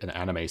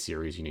anime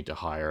series, you need to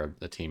hire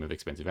a team of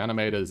expensive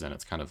animators, and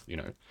it's kind of, you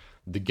know,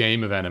 the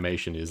game of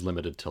animation is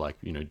limited to like,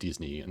 you know,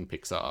 Disney and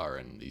Pixar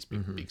and these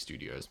big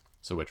studios.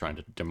 So we're trying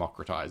to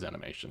democratize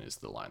animation is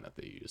the line that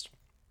they used.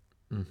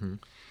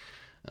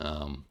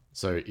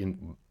 So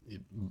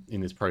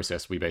in this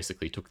process, we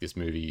basically took this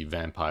movie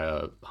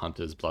Vampire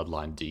Hunters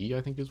Bloodline D,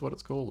 I think is what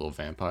it's called, or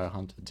Vampire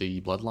Hunter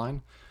D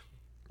Bloodline,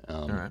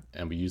 All right.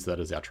 and we used that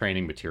as our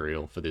training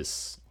material for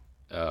this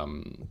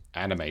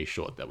anime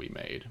short that we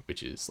made,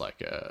 which is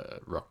like a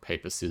rock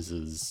paper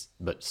scissors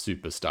but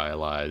super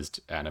stylized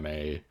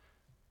anime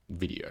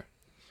video.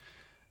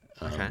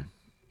 Okay.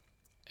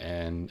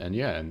 And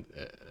yeah, and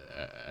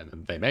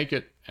they make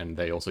it, and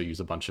they also use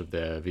a bunch of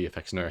their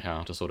VFX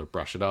know-how to sort of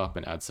brush it up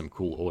and add some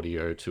cool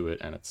audio to it,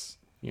 and it's,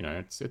 you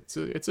know,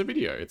 it's a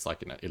video. It's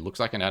like it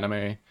looks like an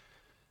anime.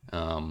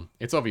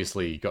 It's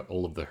obviously got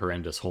all of the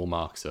horrendous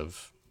hallmarks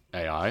of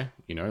AI.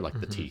 You know,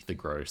 like the teeth are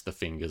gross, the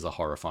fingers are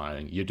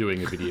horrifying. You're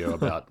doing a video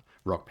about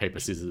rock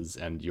paper scissors,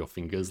 and your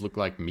fingers look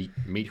like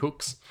meat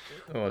hooks.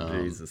 Oh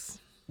Jesus.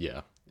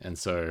 Yeah, and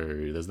so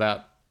there's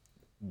that.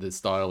 The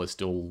style is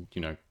still,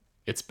 you know,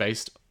 it's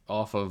based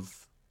off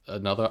of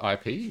another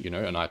IP, you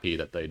know, an IP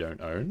that they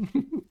don't own.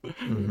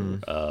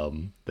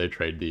 They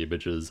trade the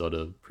images on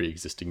a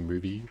pre-existing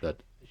movie that,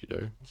 you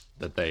know,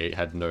 that they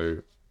had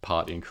no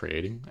part in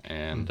creating,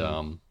 and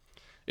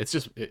it's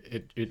just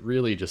it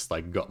really just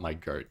like got my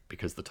goat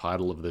because the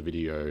title of the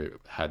video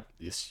had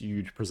this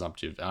huge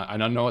presumptive,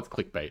 and I know it's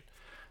clickbait,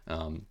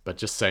 But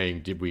just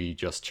saying, did we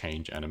just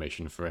change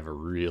animation forever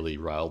really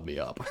riled me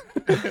up.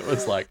 It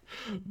was like,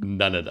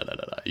 no.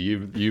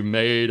 You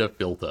made a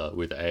filter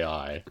with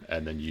AI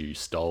and then you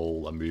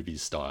stole a movie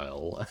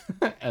style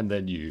and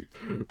then you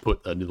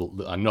put a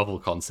novel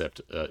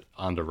concept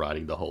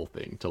underwriting the whole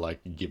thing to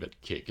like give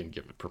it kick and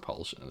give it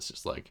propulsion. It's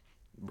just like,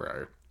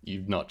 bro,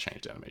 you've not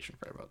changed animation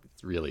forever.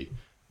 It's really,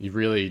 you've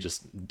really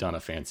just done a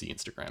fancy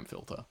Instagram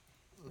filter.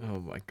 Oh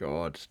my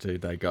god,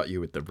 dude, they got you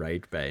with the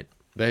rage bait.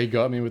 They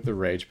got me with the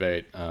rage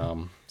bait.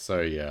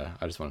 So yeah,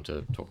 I just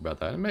wanted to talk about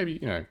that, and maybe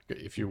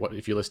if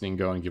you're listening,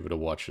 go and give it a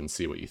watch and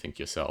see what you think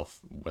yourself,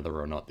 whether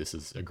or not this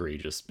is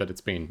egregious. But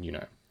it's been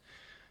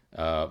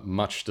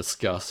much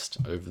discussed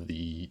over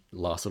the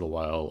last little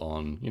while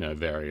on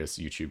various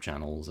YouTube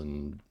channels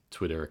and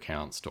Twitter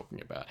accounts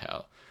talking about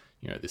how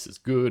this is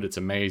good, it's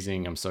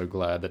amazing. I'm so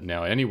glad that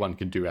now anyone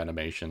can do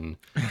animation.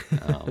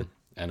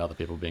 And other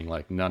people being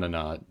like, no,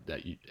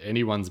 that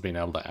anyone's been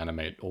able to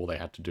animate. All they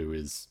had to do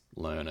is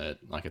learn it.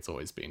 Like it's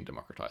always been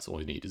democratized. All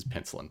you need is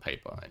pencil and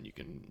paper, and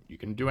you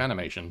can do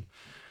animation.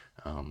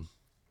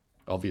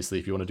 Obviously,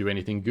 if you want to do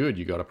anything good,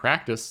 you got to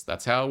practice.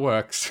 That's how it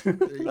works.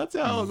 That's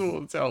how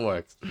it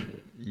works.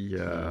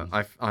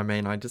 Yeah, I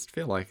mean, I just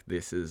feel like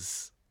this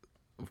is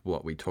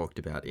what we talked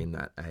about in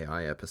that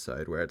AI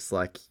episode, where it's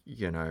like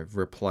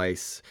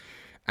replace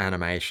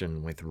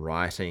animation with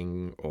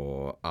writing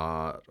or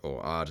art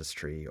or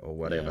artistry or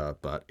whatever,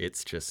 but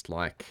it's just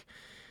like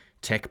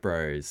tech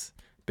bros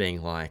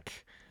being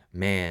like,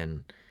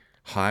 man,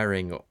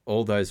 hiring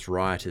all those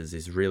writers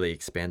is really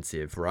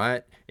expensive,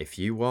 right? If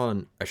you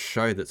want a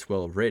show that's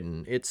well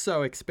written, it's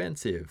so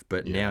expensive,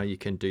 but now you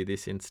can do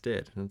this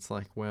instead. And it's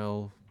like,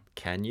 well,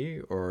 can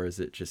you? Or is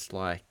it just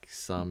like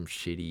some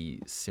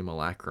shitty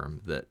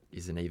simulacrum that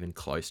isn't even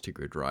close to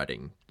good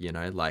writing?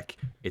 Like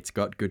it's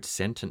got good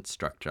sentence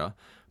structure,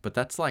 but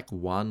that's like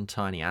one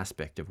tiny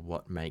aspect of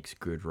what makes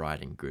good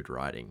writing good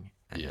writing.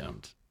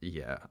 And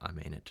I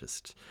mean, it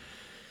just,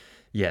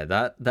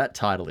 that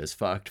title is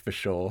fucked for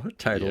sure.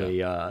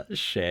 Totally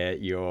share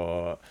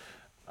your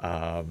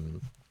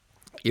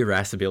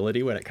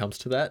irascibility when it comes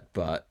to that.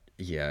 But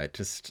yeah, it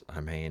just, I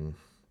mean,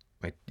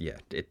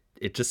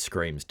 it just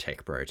screams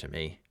tech bro to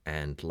me.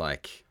 And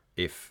like,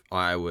 if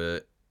I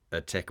were a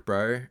tech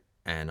bro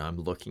and I'm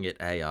looking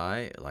at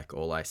AI, like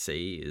all I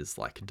see is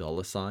like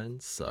dollar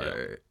signs.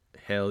 So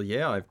hell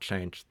yeah, I've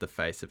changed the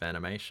face of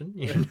animation.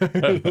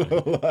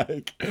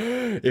 Like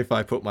if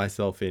I put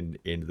myself in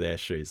their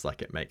shoes,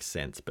 like it makes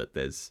sense, but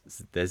there's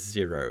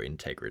zero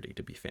integrity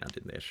to be found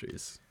in their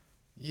shoes.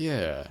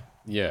 Yeah.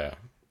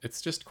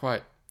 It's just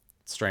quite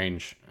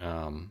strange.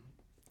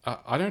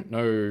 I don't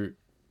know.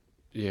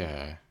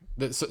 Yeah.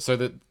 So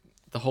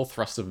the whole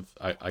thrust of,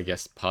 I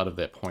guess, part of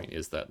their point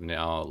is that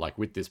now, like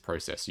with this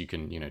process, you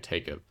can,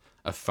 take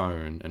a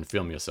phone and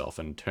film yourself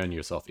and turn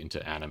yourself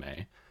into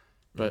anime.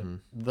 But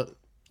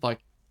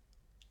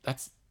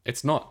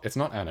it's not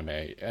anime,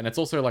 and it's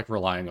also like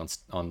relying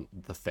on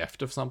the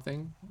theft of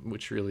something,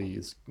 which really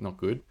is not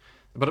good.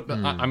 But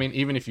I mean,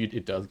 even if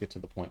it does get to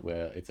the point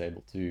where it's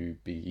able to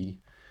be,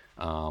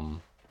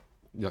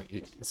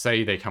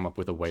 say they come up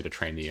with a way to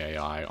train the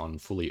AI on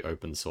fully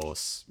open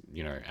source,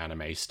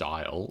 anime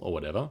style or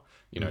whatever.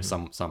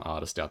 Some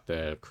artist out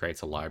there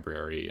creates a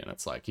library and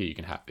it's like, here, you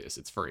can have this,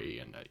 it's free,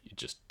 and it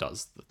just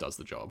does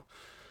the job.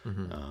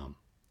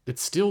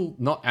 It's still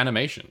not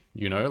animation,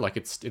 like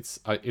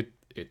it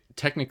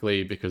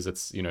technically, because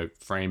it's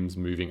frames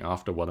moving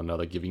after one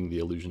another, giving the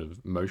illusion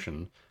of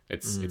motion.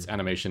 It's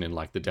animation in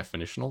like the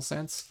definitional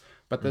sense,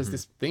 but there's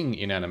this thing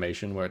in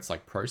animation where it's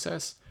like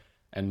process,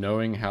 and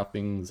knowing how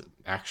things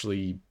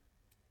actually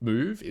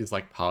move is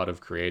like part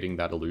of creating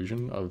that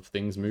illusion of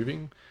things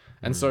moving.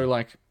 And so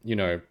like,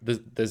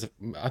 there's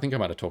I think I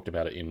might have talked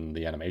about it in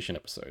the animation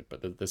episode,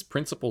 but there's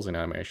principles in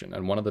animation,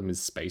 and one of them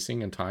is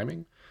spacing and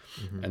timing.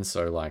 And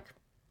so like,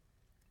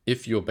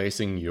 if you're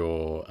basing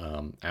your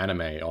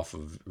anime off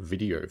of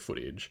video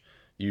footage,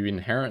 you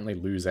inherently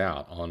lose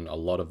out on a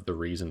lot of the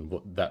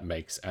reason that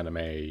makes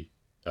anime,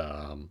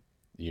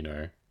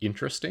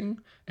 interesting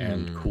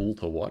and cool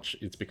to watch.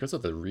 It's because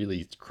of the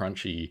really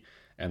crunchy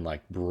and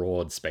like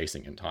broad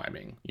spacing and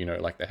timing.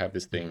 Like they have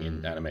this thing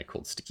in anime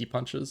called sticky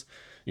punches.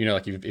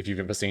 Like if you've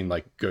ever seen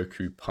like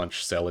Goku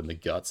punch Cell in the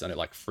guts and it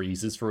like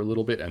freezes for a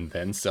little bit and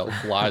then Cell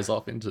flies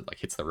off into like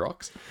hits the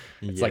rocks.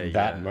 It's like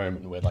that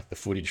moment where like the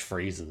footage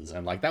freezes,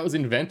 and like that was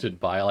invented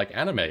by like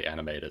anime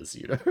animators.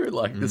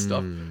 Like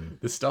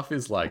this stuff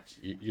is like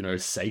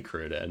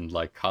sacred and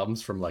like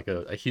comes from like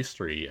a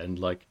history. And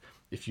like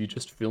if you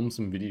just film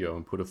some video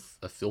and put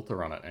a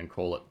filter on it and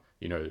call it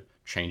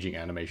changing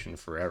animation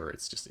forever,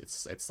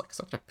 it's like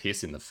such a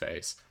piss in the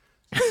face.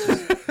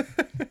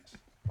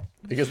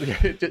 Because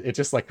it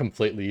just like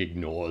completely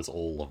ignores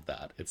all of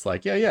that. It's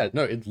like,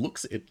 no, it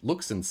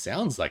looks and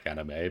sounds like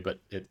anime, but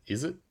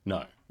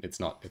no, it's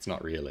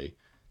not really.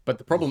 But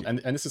the problem,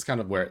 and this is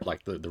kind of where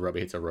like the rubber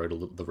hits the road a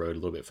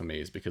little bit for me,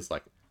 is because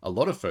like a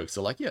lot of folks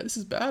are like, yeah, this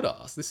is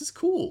badass, this is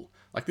cool,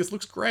 like this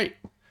looks great,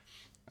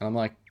 and I'm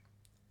like,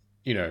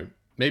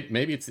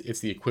 maybe it's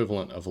the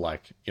equivalent of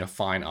like, you know,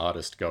 fine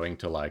artist going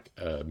to like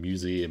a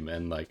museum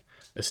and like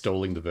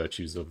extolling the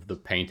virtues of the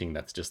painting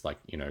that's just like,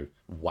 you know,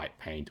 white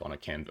paint on a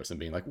canvas and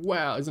being like,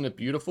 wow, isn't it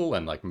beautiful?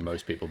 And like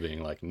most people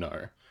being like,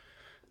 no.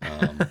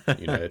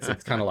 You know,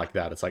 it's kind of like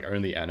that. It's like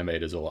only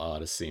animators or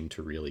artists seem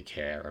to really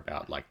care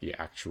about like the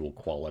actual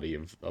quality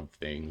of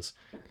things.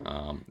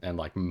 And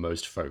like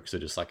most folks are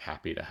just like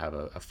happy to have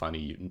a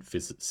funny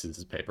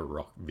scissors paper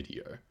rock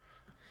video.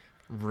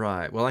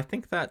 Right. Well, I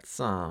think that's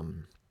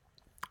kind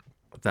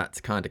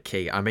of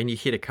key. I mean, you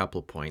hit a couple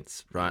of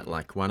points, right?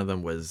 Like one of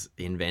them was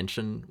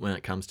invention when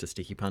it comes to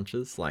sticky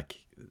punches. Like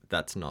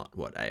that's not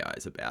what AI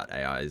is about.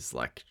 AI is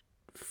like,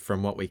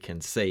 from what we can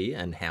see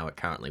and how it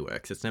currently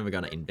works, it's never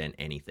going to invent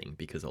anything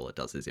because all it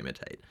does is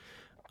imitate.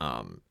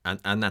 And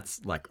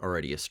that's like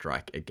already a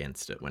strike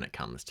against it when it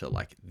comes to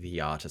like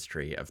the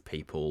artistry of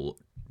people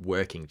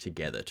working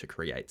together to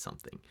create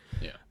something.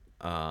 Yeah.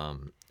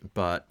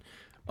 But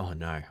oh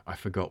no, I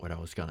forgot what I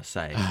was gonna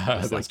say.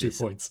 Those like 2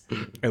 points.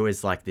 It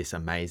was like this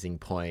amazing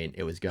point.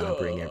 It was gonna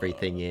bring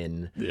everything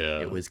in. Yeah.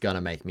 It was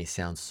gonna make me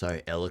sound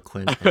so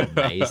eloquent and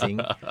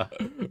amazing.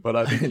 But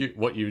I think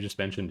what you just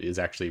mentioned is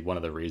actually one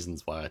of the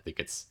reasons why I think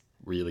it's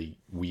really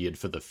weird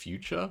for the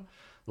future.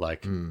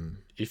 Like,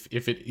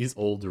 if it is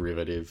all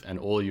derivative and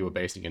all you are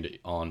basing it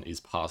on is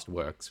past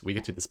works, we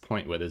get to this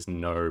point where there's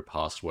no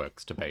past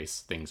works to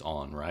base things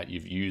on, right?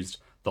 You've used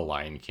The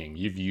Lion King,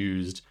 you've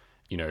used,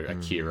 you know,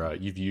 Akira,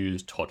 you've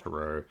used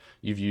Totoro,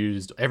 you've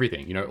used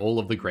everything. You know, all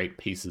of the great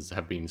pieces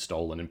have been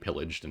stolen and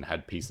pillaged and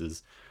had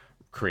pieces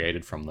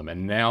created from them,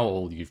 and now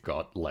all you've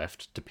got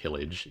left to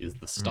pillage is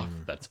the stuff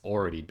that's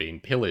already been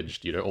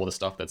pillaged, you know, all the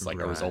stuff that's like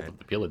a result of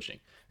the pillaging.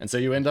 And so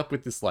you end up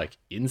with this like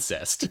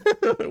incest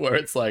where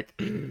it's like,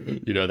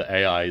 you know, the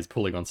AI is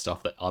pulling on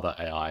stuff that other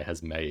AI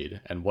has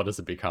made, and what does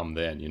it become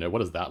then? You know, what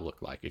does that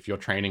look like if your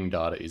training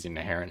data is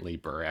inherently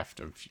bereft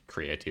of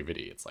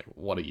creativity? It's like,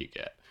 what do you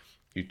get?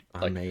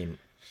 I mean,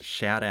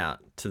 shout out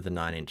to the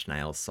Nine Inch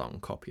Nails song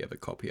 "Copy of a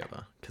Copy of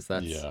a," because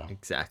that's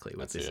exactly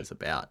what this is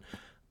about.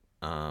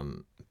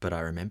 But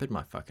I remembered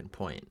my fucking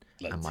point.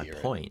 And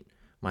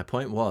my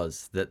point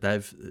was that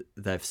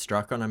they've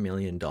struck on $1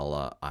 million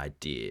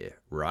idea,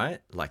 right?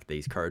 Like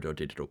these Corridor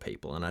Digital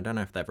people, and I don't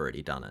know if they've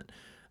already done it.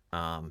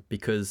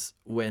 Because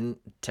when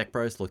tech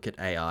bros look at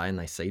AI and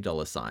they see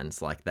dollar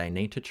signs, like they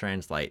need to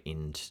translate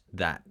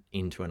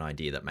into an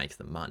idea that makes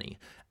them money.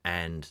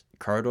 And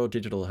Corridor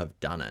Digital have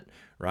done it,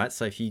 right?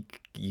 So if you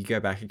go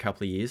back a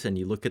couple of years and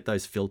you look at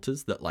those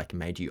filters that like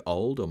made you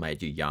old or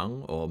made you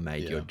young or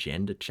made your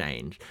gender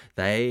change,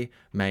 they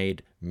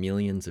made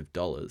millions of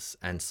dollars.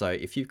 And so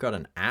if you've got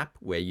an app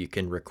where you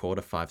can record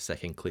a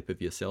 5-second clip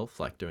of yourself,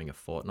 like doing a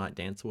Fortnite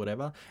dance or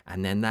whatever,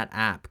 and then that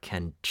app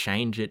can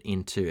change it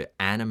into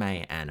anime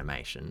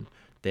animation,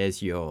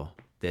 there's your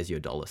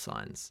dollar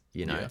signs,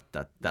 you know,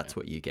 that's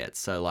what you get.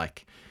 So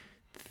like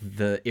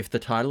if the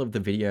title of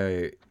the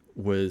video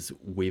was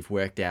 "We've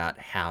worked out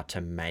how to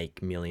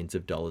make millions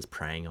of dollars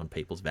preying on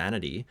people's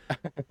vanity,"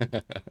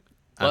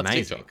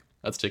 amazing.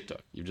 That's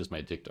TikTok. You've just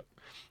made TikTok.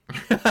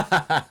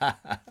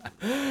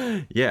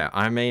 Yeah,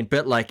 I mean,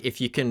 but like if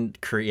you can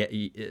create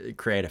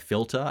a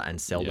filter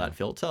and sell that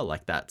filter,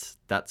 like that's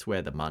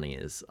where the money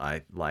is.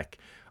 I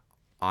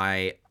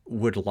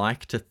would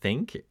like to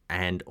think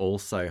and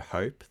also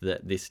hope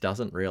that this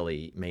doesn't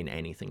really mean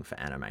anything for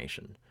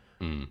animation.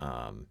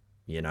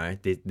 You know,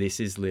 this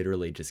is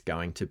literally just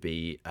going to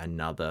be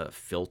another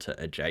filter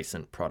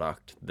adjacent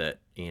product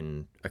that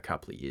in a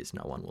couple of years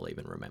no one will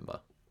even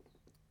remember.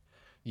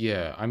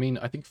 Yeah, I mean,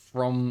 I think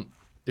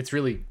it's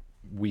really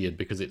weird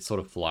because it sort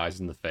of flies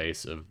in the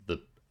face of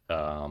the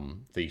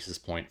thesis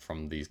point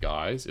from these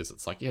guys.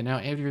 It's like, yeah, now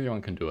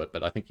everyone can do it,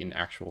 but I think in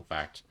actual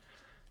fact,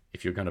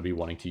 if you're going to be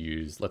wanting to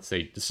use, let's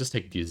say, let's just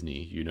take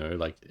Disney, you know,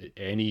 like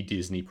any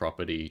Disney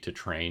property to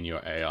train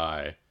your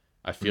AI,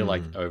 I feel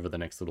like over the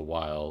next little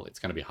while, it's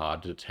going to be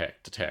hard to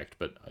detect.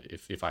 But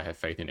if I have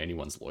faith in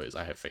anyone's lawyers,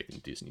 I have faith in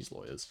Disney's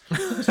lawyers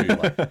to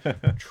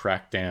like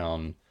track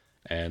down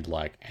and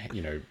like,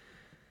 you know,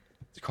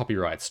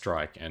 copyright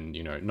strike and,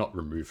 you know, not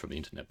remove from the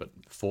internet, but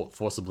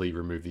forcibly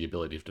remove the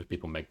ability for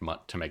people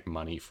to make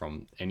money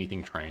from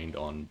anything trained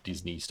on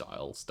Disney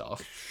style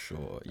stuff.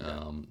 Sure.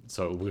 Yeah.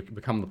 So it will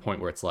become the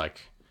point where it's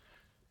like,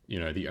 you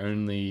know, the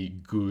only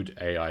good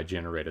AI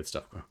generated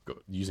stuff,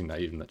 using that,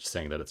 even just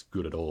saying that it's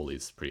good at all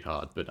is pretty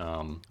hard, but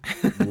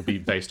will be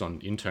based on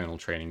internal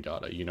training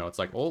data. You know, it's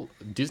like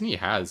Disney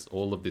has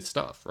all of this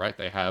stuff, right?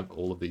 They have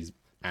all of these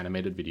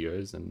animated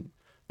videos, and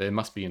they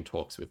must be in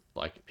talks with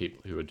like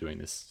people who are doing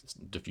this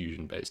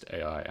diffusion based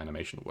AI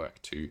animation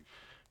work to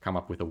come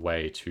up with a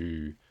way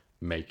to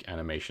make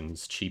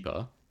animations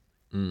cheaper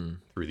through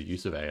the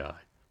use of AI.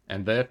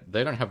 And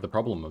they don't have the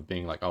problem of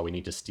being like, oh, we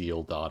need to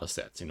steal data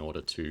sets in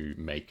order to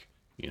make,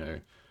 you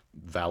know,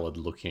 valid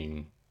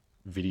looking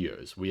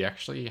videos. We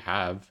actually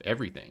have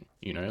everything,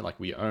 you know, like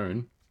we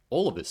own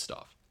all of this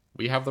stuff.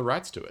 We have the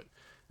rights to it.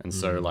 And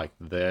so like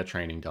their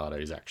training data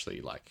is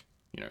actually like,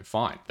 you know,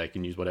 fine. They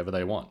can use whatever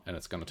they want and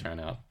it's going to turn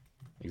out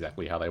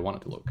exactly how they want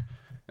it to look.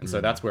 And so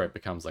that's where it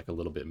becomes like a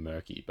little bit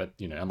murky. But,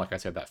 and like I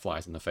said, that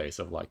flies in the face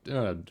of like,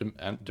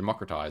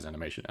 democratize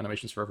animation.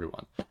 Animation's for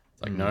everyone.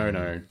 It's like,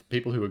 no,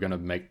 people who are going to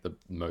make the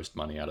most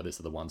money out of this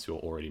are the ones who are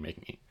already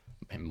making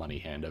money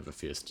hand over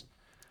fist,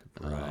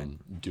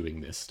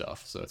 doing this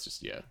stuff. So it's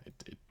just,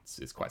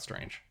 it's quite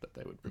strange that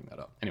they would bring that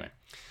up. Anyway,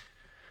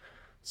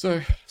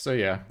 so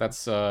yeah,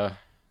 that's a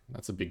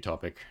big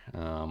topic,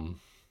 and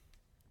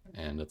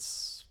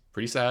it's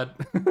pretty sad,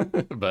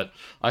 but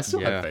I still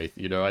have faith.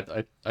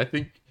 I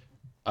think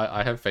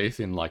I have faith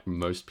in like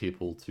most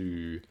people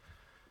to.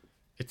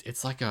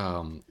 It's like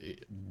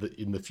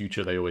in the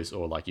future they always,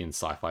 or like in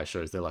sci-fi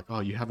shows, they're like,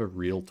 oh, you have a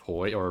real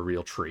toy or a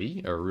real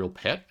tree or a real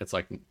pet. It's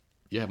like,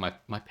 yeah,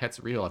 my pet's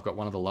real. I've got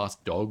one of the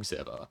last dogs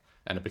ever,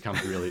 and it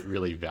becomes really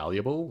really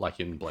valuable. Like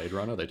in Blade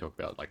Runner, they talk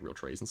about like real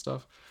trees and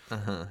stuff,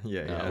 or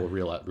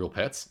real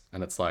pets,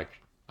 and it's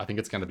like, I think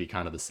it's going to be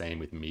kind of the same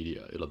with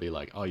media. It'll be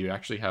like, oh, you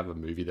actually have a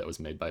movie that was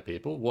made by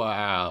people.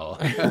 Wow.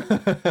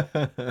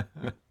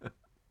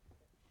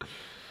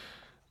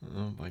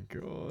 Oh my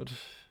god.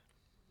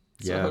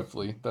 So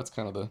hopefully that's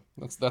kind of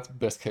that's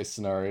best case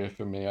scenario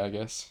for me, I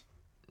guess.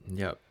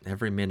 Yep.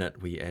 Every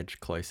minute we edge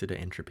closer to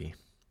entropy.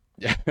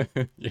 Yeah.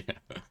 Yeah.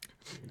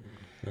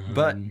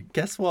 But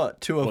guess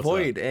what? To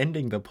avoid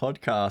ending the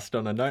podcast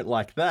on a note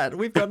like that,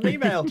 we've got an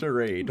email to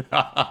read.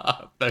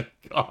 Thank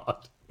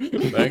God.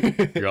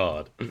 Thank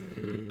God.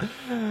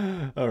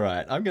 All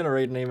right. I'm going to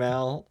read an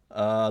email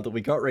that we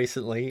got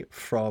recently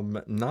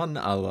from none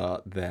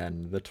other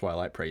than the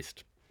Twilight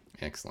Priest.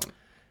 Excellent.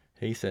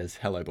 He says,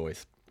 hello,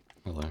 boys.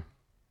 Hello.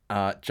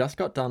 Just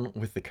got done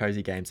with the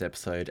Cozy Games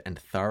episode and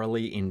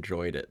thoroughly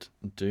enjoyed it.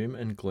 Doom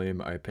and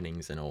gloom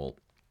openings and all.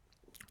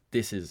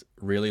 This is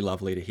really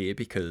lovely to hear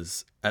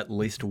because at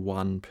least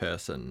one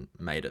person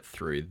made it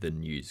through the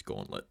news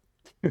gauntlet,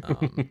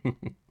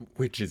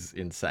 which is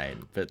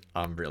insane, but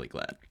I'm really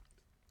glad.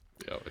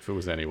 Yeah, if it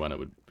was anyone, it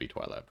would be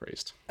Twilight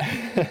Priest.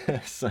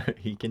 So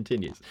he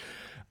continues.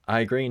 I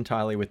agree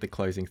entirely with the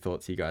closing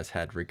thoughts you guys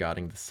had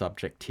regarding the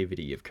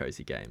subjectivity of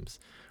cozy games.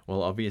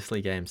 Well,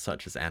 obviously games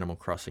such as Animal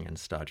Crossing and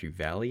Stardew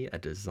Valley are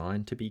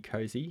designed to be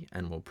cozy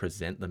and will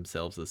present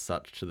themselves as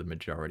such to the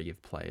majority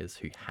of players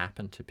who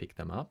happen to pick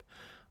them up.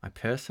 I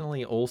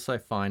personally also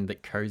find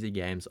that cozy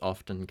games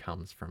often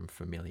comes from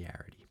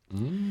familiarity.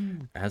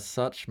 As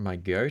such, my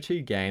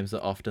go-to games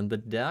are often the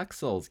Dark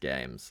Souls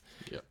games.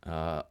 Yep.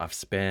 I've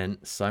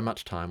spent so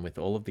much time with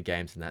all of the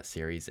games in that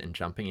series, and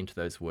jumping into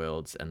those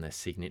worlds and their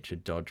signature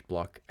dodge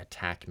block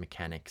attack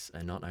mechanics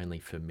are not only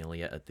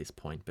familiar at this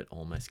point, but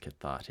almost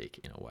cathartic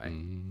in a way.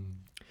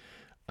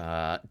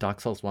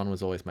 Dark Souls 1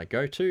 was always my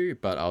go-to,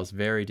 but I was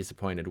very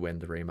disappointed when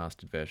the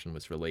remastered version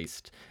was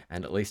released,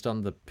 and at least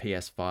on the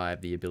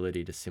PS5, the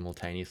ability to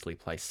simultaneously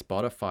play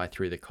Spotify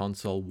through the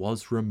console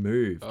was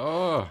removed.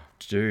 Oh.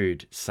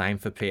 Dude, same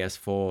for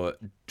PS4,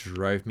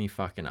 drove me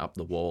fucking up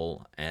the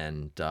wall,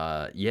 and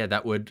I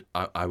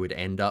would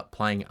end up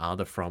playing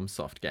other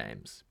FromSoft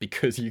games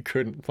because you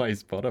couldn't play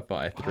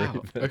Spotify through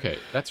them. Okay,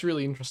 that's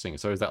really interesting.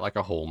 So is that like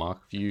a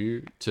hallmark for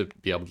you to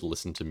be able to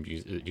listen to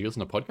music? Do you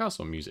listen to podcasts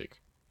or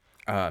music?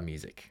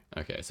 Music.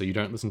 Okay, so you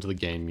don't listen to the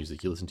game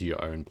music, you listen to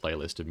your own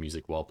playlist of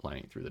music while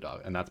playing through the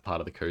dark, and that's part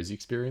of the cozy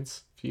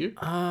experience for you?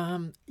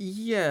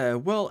 Yeah,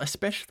 well,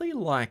 especially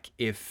like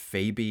if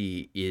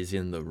Phoebe is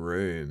in the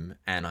room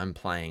and I'm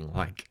playing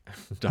like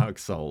Dark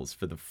Souls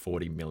for the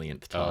 40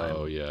 millionth time.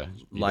 Oh yeah,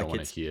 you like don't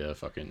want to hear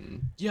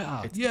fucking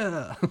yeah.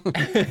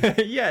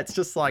 Yeah, it's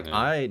just like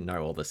I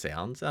know all the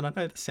sounds and I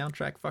know the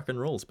soundtrack fucking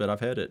rules, but I've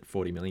heard it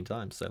 40 million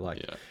times, so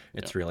like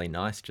it's really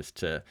nice just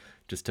to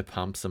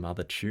pump some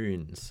other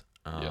tunes.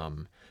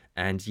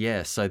 And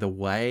so the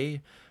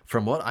way,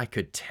 from what I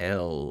could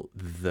tell,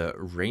 the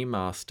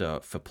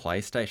remaster for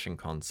PlayStation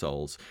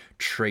consoles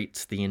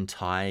treats the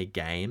entire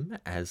game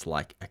as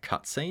like a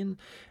cutscene.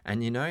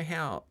 And you know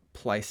how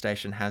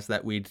PlayStation has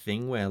that weird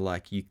thing where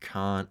like you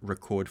can't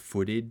record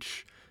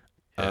footage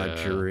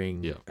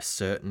during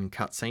certain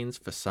cutscenes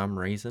for some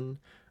reason?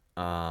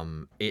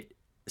 It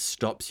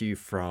stops you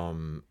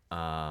from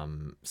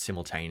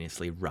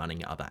simultaneously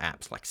running other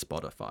apps like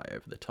Spotify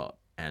over the top.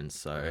 And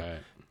so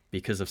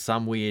because of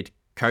some weird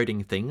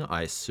coding thing,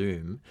 I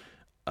assume,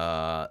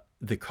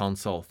 the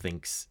console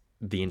thinks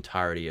the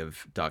entirety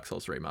of Dark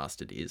Souls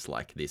Remastered is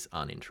like this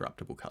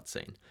uninterruptible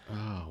cutscene.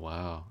 Oh,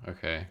 wow.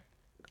 Okay.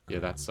 Yeah,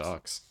 that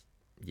sucks.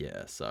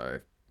 Yeah, so...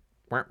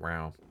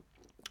 Wow.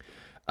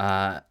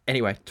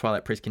 Anyway,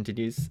 Twilight Priest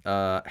continues.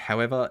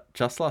 However,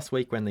 just last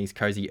week when these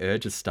cozy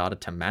urges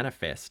started to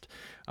manifest,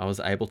 I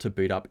was able to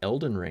boot up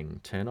Elden Ring,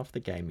 turn off the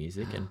game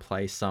music, and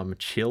play some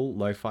chill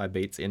lo-fi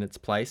beats in its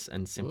place,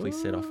 and simply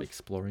set off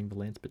exploring the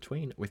lands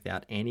between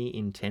without any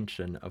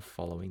intention of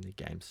following the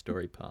game's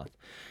story path.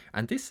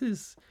 And this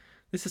is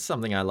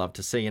something I love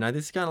to see. You know,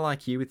 this is kind of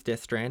like you with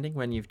Death Stranding,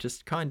 when you've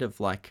just kind of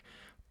like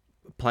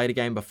played a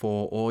game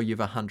before, or you've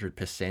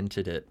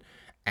 100%ed it,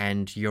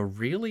 and you're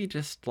really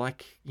just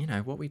like, you know,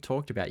 what we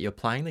talked about. You're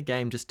playing the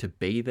game just to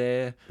be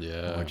there,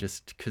 or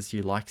just because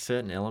you like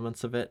certain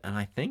elements of it. And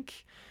I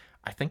think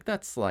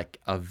that's like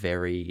a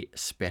very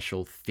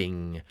special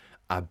thing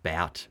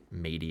about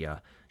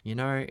media. you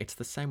know, it's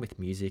the same with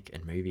music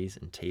and movies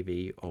and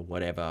TV or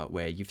whatever,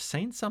 where you've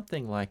seen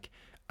something like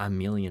a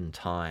million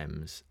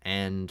times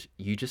and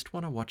you just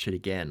want to watch it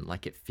again.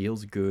 Like it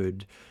feels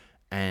good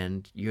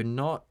and you're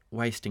not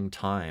wasting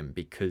time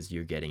because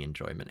you're getting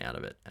enjoyment out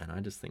of it. And I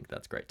just think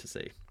that's great to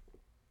see.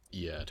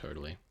 Yeah,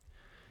 totally.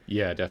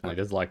 Yeah, definitely.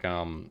 There's like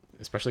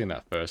especially in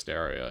that first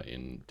area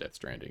in Death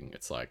Stranding,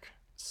 it's like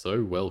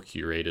so well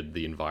curated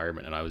the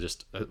environment, and I was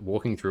just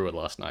walking through it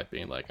last night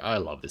being like, I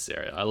love this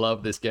area. I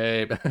love this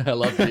game. I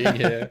love being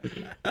here.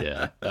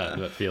 Yeah,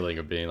 that feeling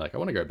of being like I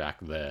want to go back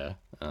there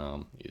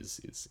is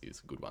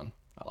a good one.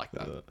 I like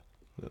that.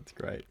 That's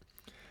great.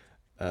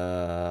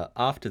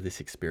 After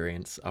this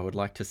experience, I would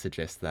like to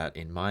suggest that,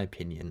 in my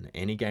opinion,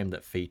 any game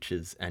that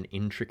features an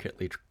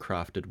intricately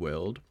crafted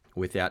world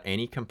without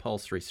any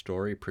compulsory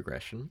story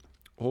progression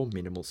or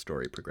minimal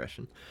story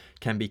progression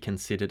can be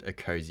considered a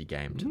cozy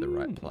game to the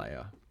right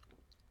player.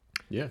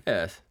 Yeah.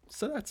 Yeah.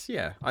 So that's,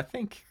 yeah, I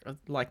think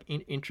like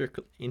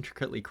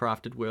intricately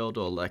crafted world,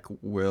 or like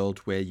world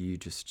where you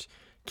just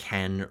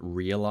can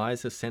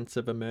realize a sense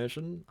of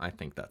immersion. I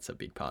think that's a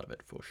big part of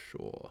it for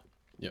sure.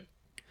 Yep.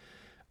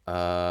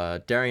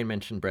 Darian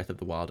mentioned Breath of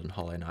the Wild and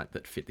Hollow Knight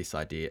that fit this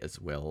idea,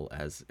 as well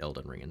as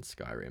Elden Ring and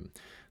Skyrim.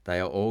 They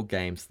are all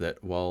games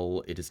that,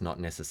 while it is not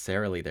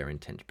necessarily their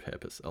intended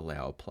purpose,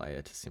 allow a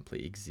player to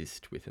simply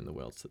exist within the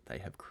worlds that they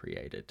have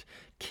created.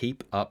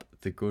 Keep up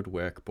the good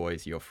work,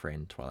 boys. Your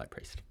friend, Twilight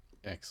Priest.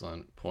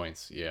 Excellent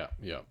points. Yeah,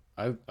 yeah.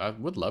 I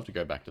would love to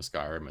go back to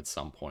Skyrim at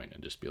some point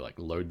and just be like,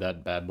 load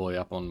that bad boy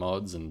up on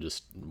mods and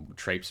just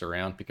traipse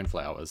around picking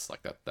flowers.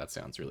 Like that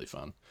sounds really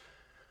fun.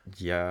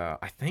 Yeah,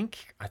 I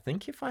think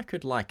if I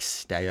could like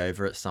stay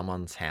over at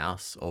someone's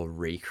house or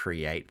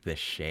recreate the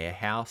share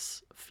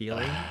house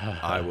feeling,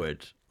 I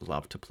would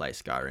love to play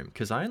Skyrim,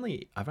 because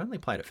I've only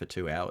played it for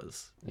 2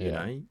 hours. You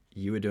know,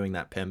 you were doing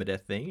that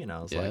permadeath thing, and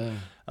I was like,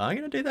 I'm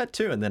gonna do that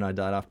too, and then I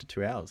died after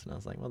 2 hours, and I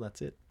was like, well,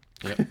 that's it.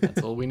 Yep,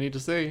 that's all we need to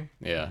see.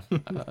 Yeah,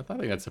 I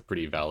think that's a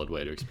pretty valid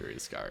way to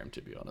experience Skyrim,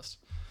 to be honest.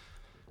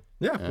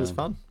 Yeah, it was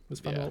fun. It was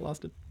fun while it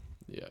lasted.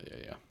 Yeah.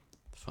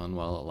 Fun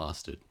while it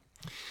lasted.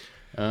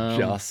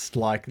 Just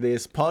like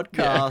this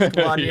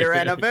podcast, 1 year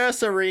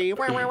anniversary.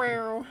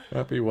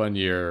 Happy 1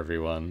 year,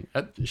 everyone.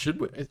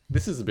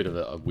 This is a bit of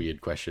a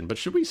weird question, but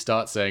should we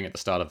start saying at the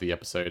start of the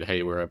episode,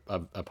 hey, we're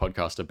a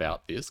podcast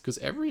about this? Because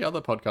every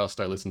other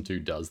podcast I listen to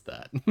does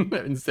that.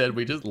 Instead,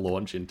 we just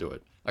launch into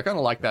it. I kind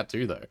of like that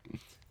too, though.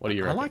 What do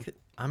you reckon?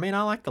 I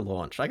like the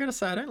launch. I gotta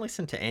say, I don't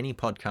listen to any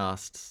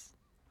podcasts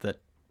that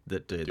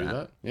do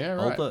that. Yeah,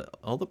 right.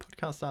 All the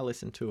podcasts I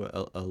listen to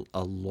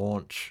are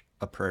launch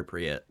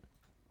appropriate.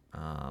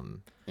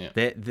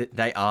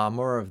 They are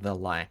more of the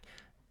like,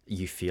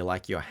 you feel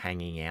like you're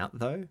hanging out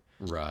though,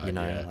 right? You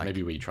know, yeah. like,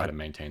 Maybe we try to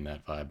maintain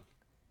that vibe.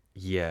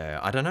 Yeah,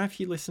 I don't know if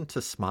you listen to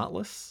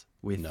Smartless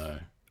with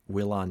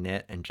Will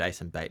Arnett and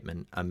Jason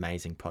Bateman.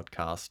 Amazing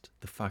podcast.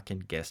 The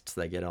fucking guests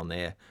they get on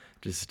there,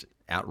 just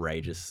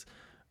outrageous.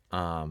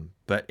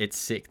 But it's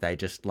sick. They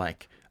just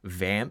like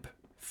vamp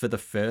for the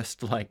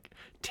first like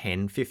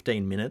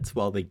 10-15 minutes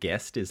while the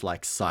guest is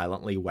like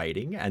silently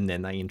waiting, and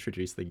then they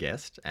introduce the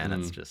guest, and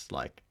it's just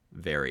like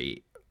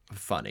very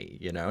funny,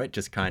 you know. It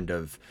just kind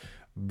of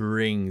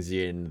brings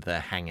in the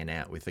hanging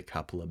out with a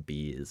couple of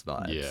beers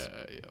vibes.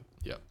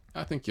 Yeah.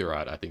 I think you're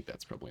right. I think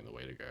that's probably the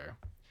way to go.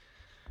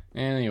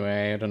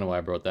 Anyway, I don't know why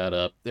I brought that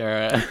up.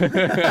 That's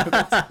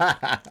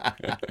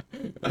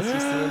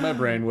just the way my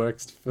brain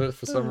works for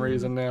some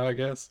reason now, I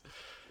guess.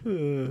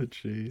 Oh,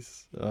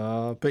 jeez.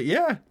 But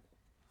yeah,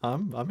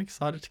 I'm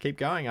excited to keep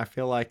going. I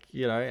feel like,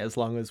 you know, as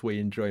long as we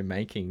enjoy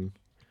making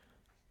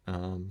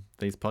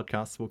these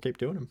podcasts, we'll keep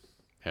doing them.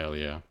 Hell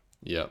yeah.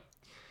 Yep.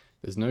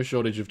 There's no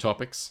shortage of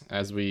topics,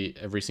 as we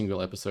every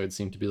single episode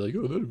seem to be like,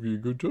 oh, that'd be a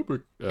good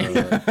topic.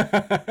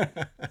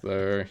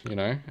 So, you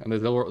know, and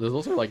there's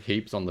also like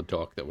heaps on the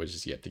dock that we're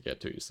just yet to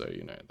get to. So,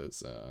 you know,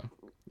 there's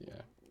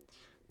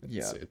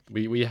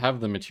we have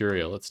the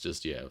material. Let's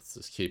just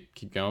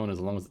keep going as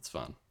long as it's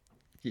fun.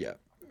 Yeah,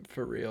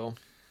 for real.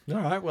 All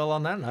right. Well,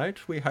 on that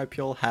note, we hope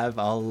you'll have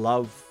a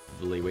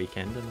lovely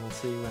weekend, and we'll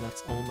see you when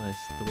it's almost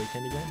the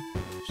weekend again.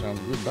 Sounds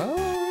good. Bye.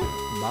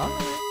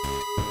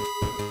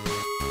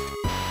 Bye.